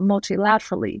up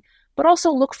multilaterally. But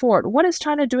also look forward. What is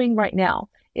China doing right now?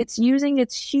 It's using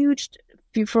its huge,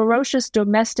 ferocious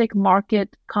domestic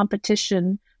market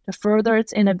competition to further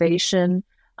its innovation.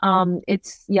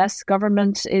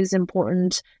 Government is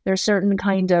important. There's certain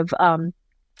kind of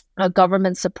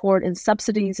government support and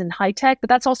subsidies in high tech, but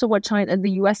that's also what China and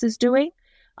the U.S. is doing.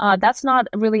 That's not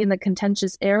really in the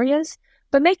contentious areas,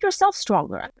 but make yourself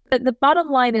stronger. The bottom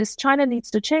line is China needs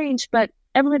to change, but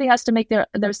everybody has to make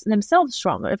themselves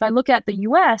stronger. If I look at the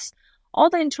U.S., all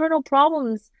the internal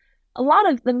problems,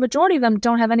 the majority of them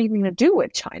don't have anything to do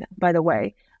with China, by the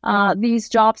way. These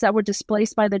jobs that were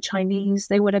displaced by the Chinese,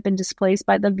 they would have been displaced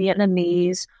by the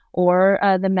Vietnamese or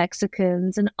the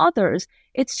Mexicans and others.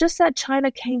 It's just that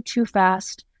China came too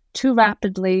fast, too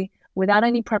rapidly, without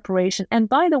any preparation. And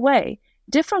by the way,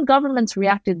 different governments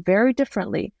reacted very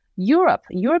differently.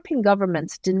 European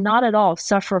governments did not at all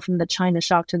suffer from the China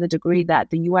shock to the degree that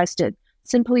the U.S. did,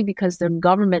 simply because their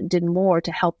government did more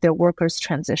to help their workers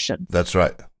transition. That's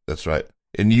right. That's right.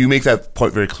 And you make that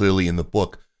point very clearly in the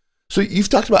book. So you've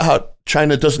talked about how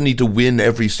China doesn't need to win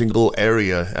every single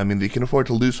area. I mean, they can afford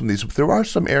to lose some of these, but there are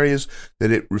some areas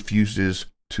that it refuses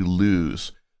to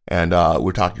lose. And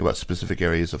we're talking about specific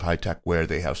areas of high tech where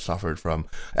they have suffered from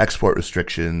export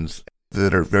restrictions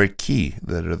that are very key,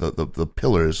 that are the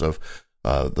pillars of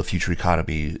the future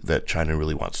economy that China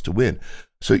really wants to win.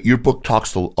 So your book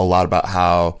talks a lot about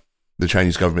how the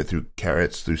Chinese government, through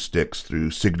carrots, through sticks,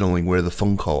 through signaling where the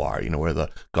fengkou are, where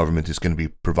the government is going to be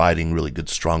providing really good,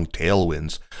 strong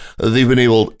tailwinds, they've been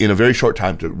able, in a very short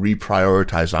time, to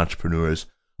reprioritize entrepreneurs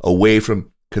away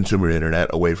from consumer internet,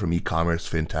 away from e-commerce,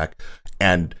 fintech,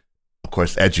 and, of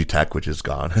course, edutech, which is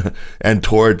gone, and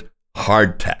toward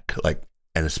hard tech,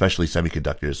 and especially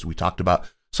semiconductors. We talked about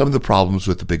some of the problems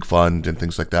with the big fund and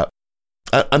things like that.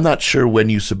 I'm not sure when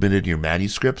you submitted your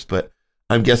manuscripts, but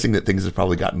I'm guessing that things have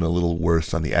probably gotten a little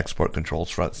worse on the export controls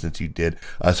front since you did,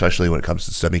 especially when it comes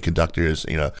to semiconductors,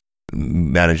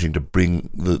 managing to bring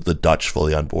the Dutch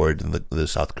fully on board and the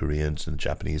South Koreans and the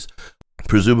Japanese.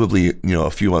 Presumably, a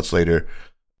few months later,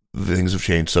 things have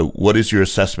changed. So what is your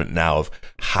assessment now of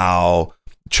how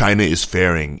China is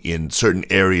faring in certain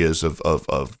areas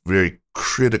of very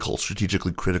critical,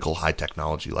 strategically critical high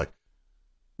technology, like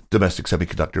domestic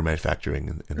semiconductor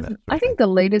manufacturing? And that I think the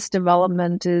latest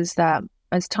development is that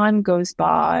as time goes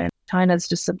by, China's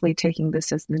just simply taking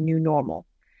this as the new normal,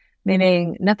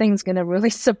 meaning nothing's going to really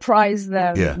surprise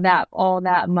them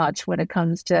that much when it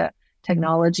comes to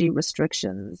technology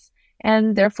restrictions.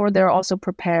 And therefore, they're also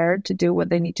prepared to do what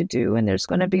they need to do. And there's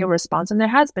going to be a response. And there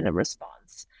has been a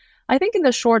response. I think in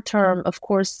the short term, of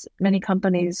course, many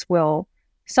companies will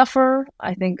suffer.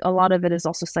 I think a lot of it is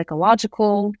also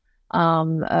psychological,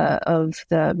 of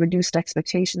the reduced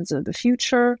expectations of the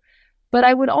future. But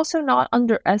I would also not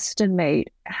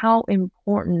underestimate how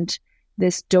important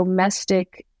this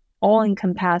domestic,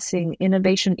 all-encompassing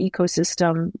innovation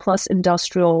ecosystem plus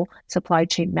industrial supply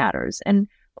chain matters. And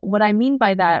what I mean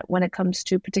by that when it comes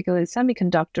to particularly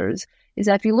semiconductors is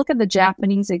that if you look at the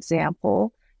Japanese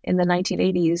example in the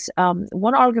 1980s,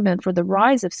 one argument for the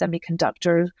rise of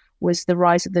semiconductors was the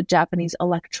rise of the Japanese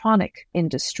electronic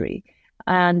industry.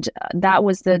 And that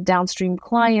was the downstream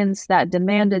clients that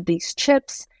demanded these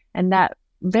chips, and that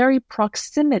very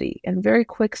proximity and very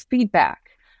quick feedback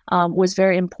was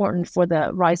very important for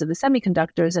the rise of the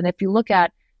semiconductors. And if you look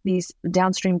at these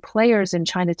downstream players in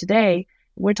China today,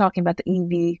 we're talking about the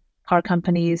EV car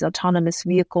companies, autonomous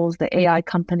vehicles, the AI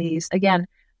companies. Again,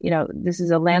 this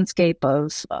is a landscape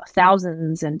of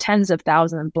thousands and tens of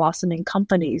thousands blossoming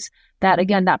companies that,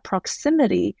 again, that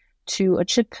proximity to a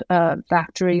chip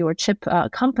factory or chip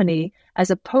company, as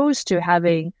opposed to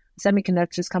having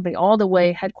semiconductors company all the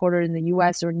way headquartered in the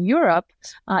US or in Europe,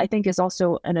 I think is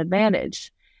also an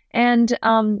advantage. And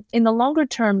in the longer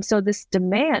term, so this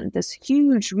demand, this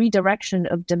huge redirection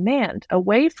of demand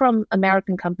away from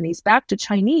American companies back to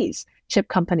Chinese chip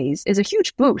companies is a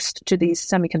huge boost to these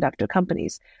semiconductor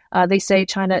companies. They say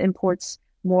China imports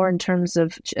more in terms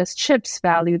of chips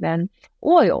value than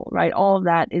oil, right? All of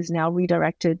that is now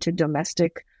redirected to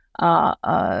domestic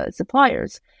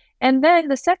suppliers. And then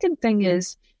the second thing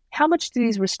is, how much do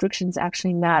these restrictions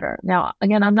actually matter? Now,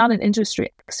 again, I'm not an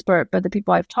industry expert, but the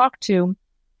people I've talked to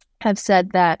have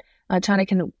said that China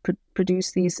can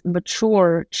produce these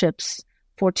mature chips,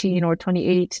 14 or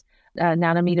 28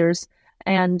 nanometers,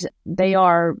 and they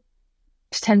are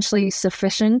potentially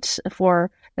sufficient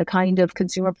for the kind of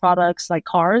consumer products like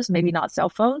cars, maybe not cell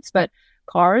phones, but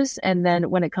cars. And then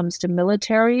when it comes to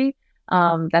military,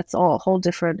 that's a whole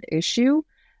different issue.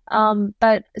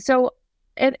 But so,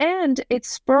 and it's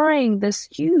spurring this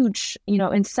huge,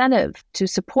 incentive to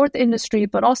support the industry,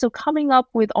 but also coming up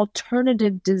with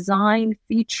alternative design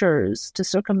features to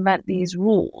circumvent these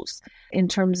rules in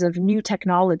terms of new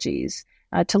technologies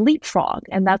to leapfrog.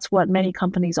 And that's what many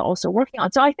companies are also working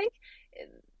on. So I think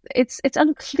it's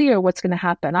unclear what's going to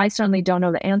happen. I certainly don't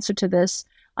know the answer to this.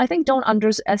 I think don't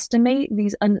underestimate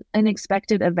these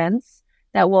unexpected events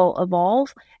that will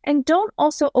evolve, and don't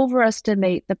also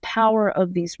overestimate the power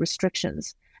of these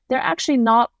restrictions. They're actually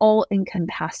not all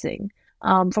encompassing.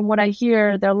 From what I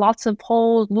hear, there are lots of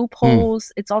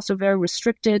loopholes. It's also very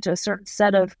restricted to a certain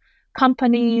set of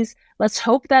companies. Let's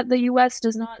hope that the U.S.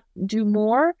 does not do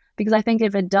more, because I think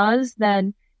if it does,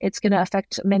 then it's going to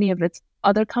affect many of its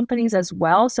other companies as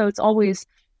well. So it's always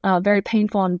very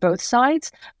painful on both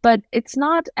sides, but it's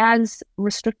not as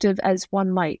restrictive as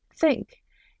one might think.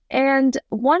 And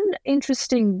one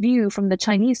interesting view from the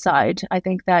Chinese side, I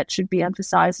think that should be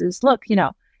emphasized is, look,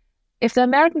 if the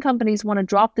American companies want to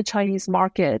drop the Chinese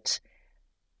market,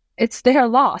 it's their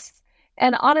loss.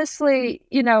 And honestly,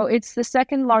 it's the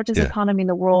second largest economy in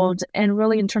the world. And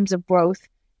really, in terms of growth,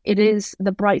 it is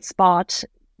the bright spot,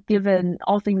 given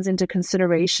all things into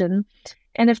consideration.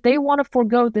 And if they want to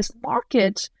forego this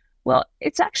market, well,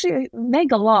 it's actually a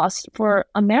mega loss for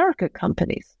American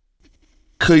companies.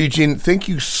 Keyu Jin, thank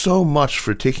you so much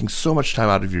for taking so much time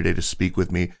out of your day to speak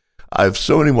with me. I have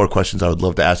so many more questions I would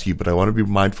love to ask you, but I want to be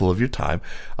mindful of your time.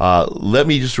 Let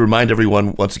me just remind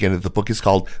everyone once again that the book is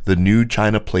called The New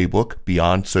China Playbook,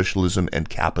 Beyond Socialism and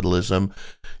Capitalism.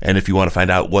 And if you want to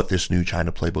find out what this new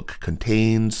China Playbook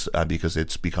contains, because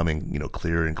it's becoming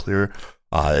clearer and clearer,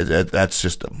 that's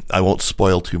just, I won't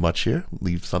spoil too much here,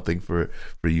 leave something for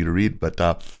you to read, but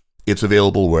it's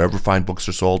available wherever fine books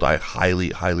are sold. I highly,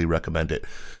 highly recommend it.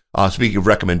 Speaking of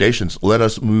recommendations, let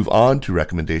us move on to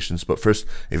recommendations. But first,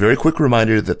 a very quick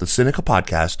reminder that the Sinica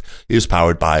podcast is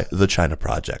powered by the China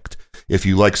Project. If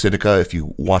you like Sinica, if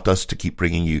you want us to keep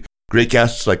bringing you great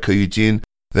guests like Keyu Jin,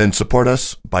 then support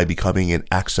us by becoming an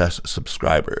Access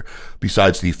subscriber.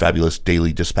 Besides the fabulous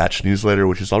Daily Dispatch newsletter,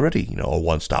 which is already, a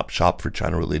one-stop shop for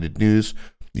China-related news,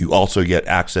 you also get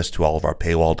access to all of our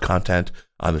paywalled content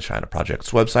on the China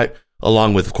Project's website,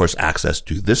 along with, of course, access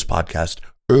to this podcast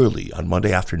early on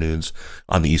Monday afternoons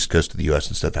on the East Coast of the U.S.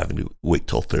 instead of having to wait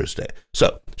till Thursday.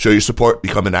 So show your support,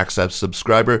 become an Access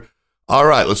subscriber. All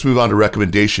right, let's move on to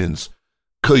recommendations.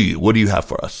 Keyu, what do you have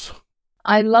for us?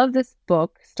 I love this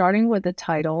book, starting with the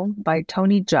title by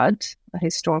Tony Judd, a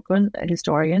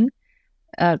historian,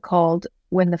 called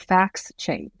When the Facts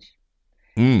Change.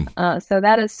 So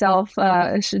that itself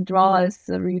should draw us,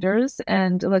 the readers.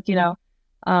 And look,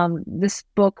 this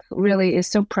book really is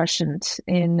so prescient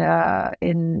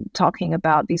in talking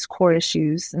about these core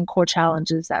issues and core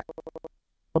challenges that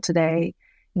today,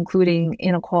 including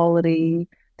inequality,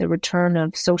 the return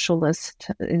of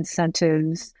socialist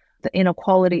incentives, the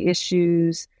inequality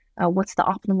issues, what's the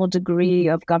optimal degree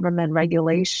of government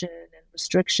regulation and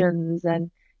restrictions, and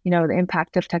the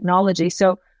impact of technology.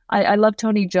 So I love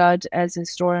Tony Judd as a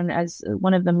historian, as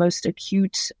one of the most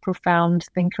acute, profound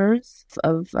thinkers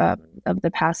of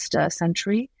the past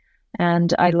century.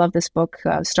 And I love this book,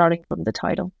 starting from the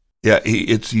title. Yeah,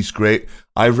 he's great.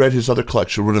 I read his other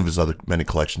collection, one of his other many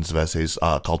collections of essays,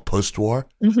 called Post-War.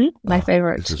 My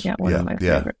favorite. One of my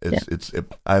favorite.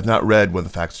 I have not read When the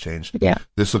Facts Change. Yeah.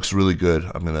 This looks really good.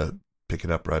 I'm going to pick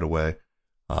it up right away.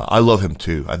 I love him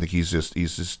too. I think he's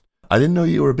just. I didn't know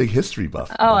you were a big history buff.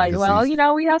 We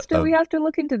have to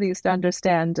look into these to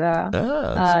understand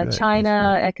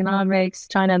China, economics,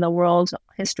 China and the world.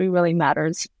 History really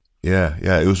matters. Yeah.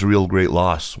 It was a real great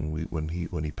loss when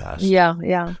he passed. Yeah.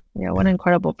 What an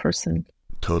incredible person.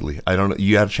 Totally. I don't know.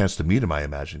 You had a chance to meet him, I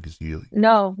imagine, because you.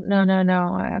 No,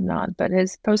 I have not. But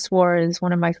his Post-War is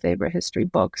one of my favorite history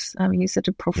books. I mean, he's such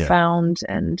a profound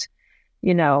and,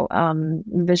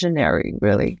 visionary,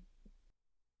 really.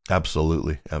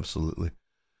 Absolutely.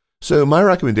 So my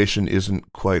recommendation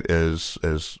isn't quite as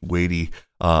weighty.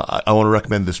 I want to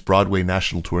recommend this Broadway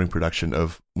national touring production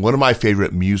of one of my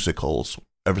favorite musicals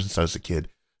ever since I was a kid,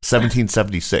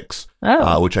 1776,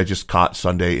 which I just caught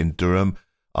Sunday in Durham.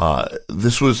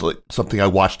 This was like something I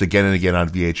watched again and again on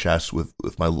VHS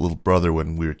with my little brother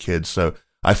when we were kids. So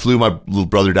I flew my little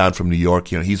brother down from New York.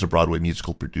 He's a Broadway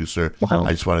musical producer. Wow.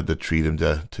 I just wanted to treat him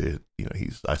to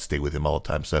I stay with him all the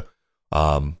time. So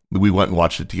we went and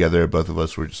watched it together. Both of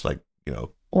us were just like,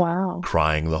 wow,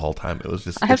 crying the whole time. It was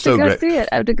just, I have to go see it.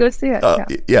 I have to go see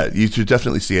it. Yeah, you should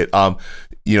definitely see it.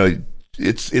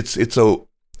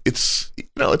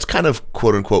 It's kind of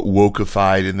quote unquote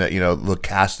wokeified in that, the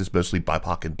cast is mostly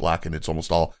BIPOC and Black and it's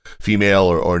almost all female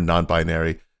or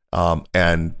non-binary.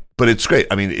 But it's great.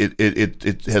 I mean,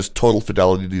 it has total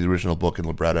fidelity to the original book and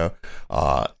libretto.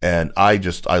 And I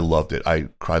loved it. I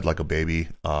cried like a baby.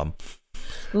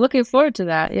 Looking forward to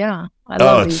that. Yeah.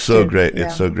 It's so great. Yeah.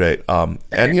 It's so great.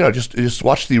 And just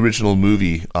watch the original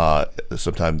movie.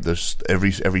 Sometime there's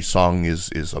every song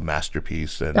is a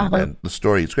masterpiece, and the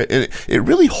story is great. And it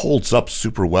really holds up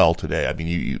super well today. I mean,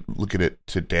 you look at it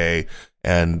today,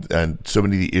 and so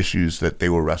many of the issues that they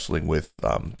were wrestling with,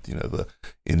 the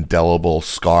indelible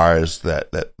scars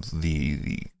that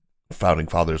the founding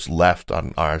fathers left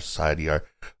on our society are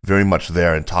very much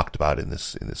there and talked about in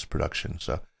this production.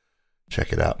 So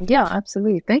check it out. Yeah,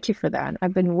 absolutely. Thank you for that.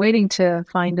 I've been waiting to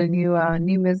find a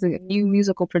new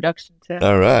musical production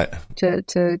All right. to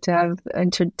have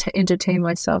entertain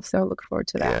myself. So I look forward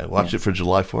to that. Yeah, watch it for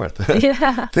July 4th.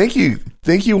 Yeah. Thank you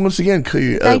once again,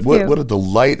 Keyu. Thank you. What a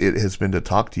delight it has been to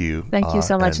talk to you. Thank you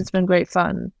so much. It's been great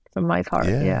fun from my part.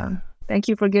 Yeah. Thank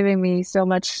you for giving me so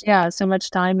much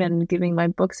time and giving my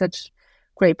book such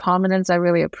great prominence. I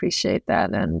really appreciate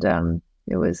that. And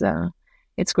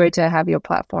it's great to have your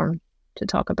platform to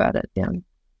talk about it. Yeah.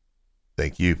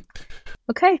 Thank you.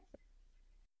 Okay.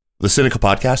 The Sinica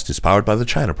podcast is powered by the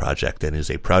China Project and is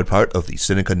a proud part of the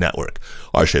Sinica Network.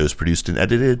 Our show is produced and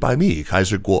edited by me,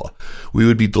 Kaiser Guo. We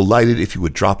would be delighted if you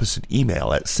would drop us an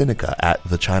email at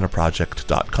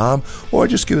sinica@thechinaproject.com or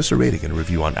just give us a rating and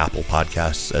review on Apple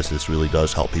Podcasts, as this really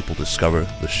does help people discover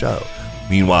the show.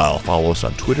 Meanwhile, follow us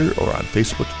on Twitter or on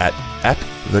Facebook at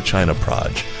The China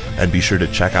Proj, and be sure to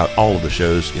check out all of the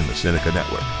shows in the Sinica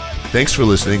Network. Thanks for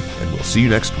listening, and we'll see you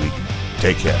next week.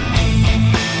 Take care.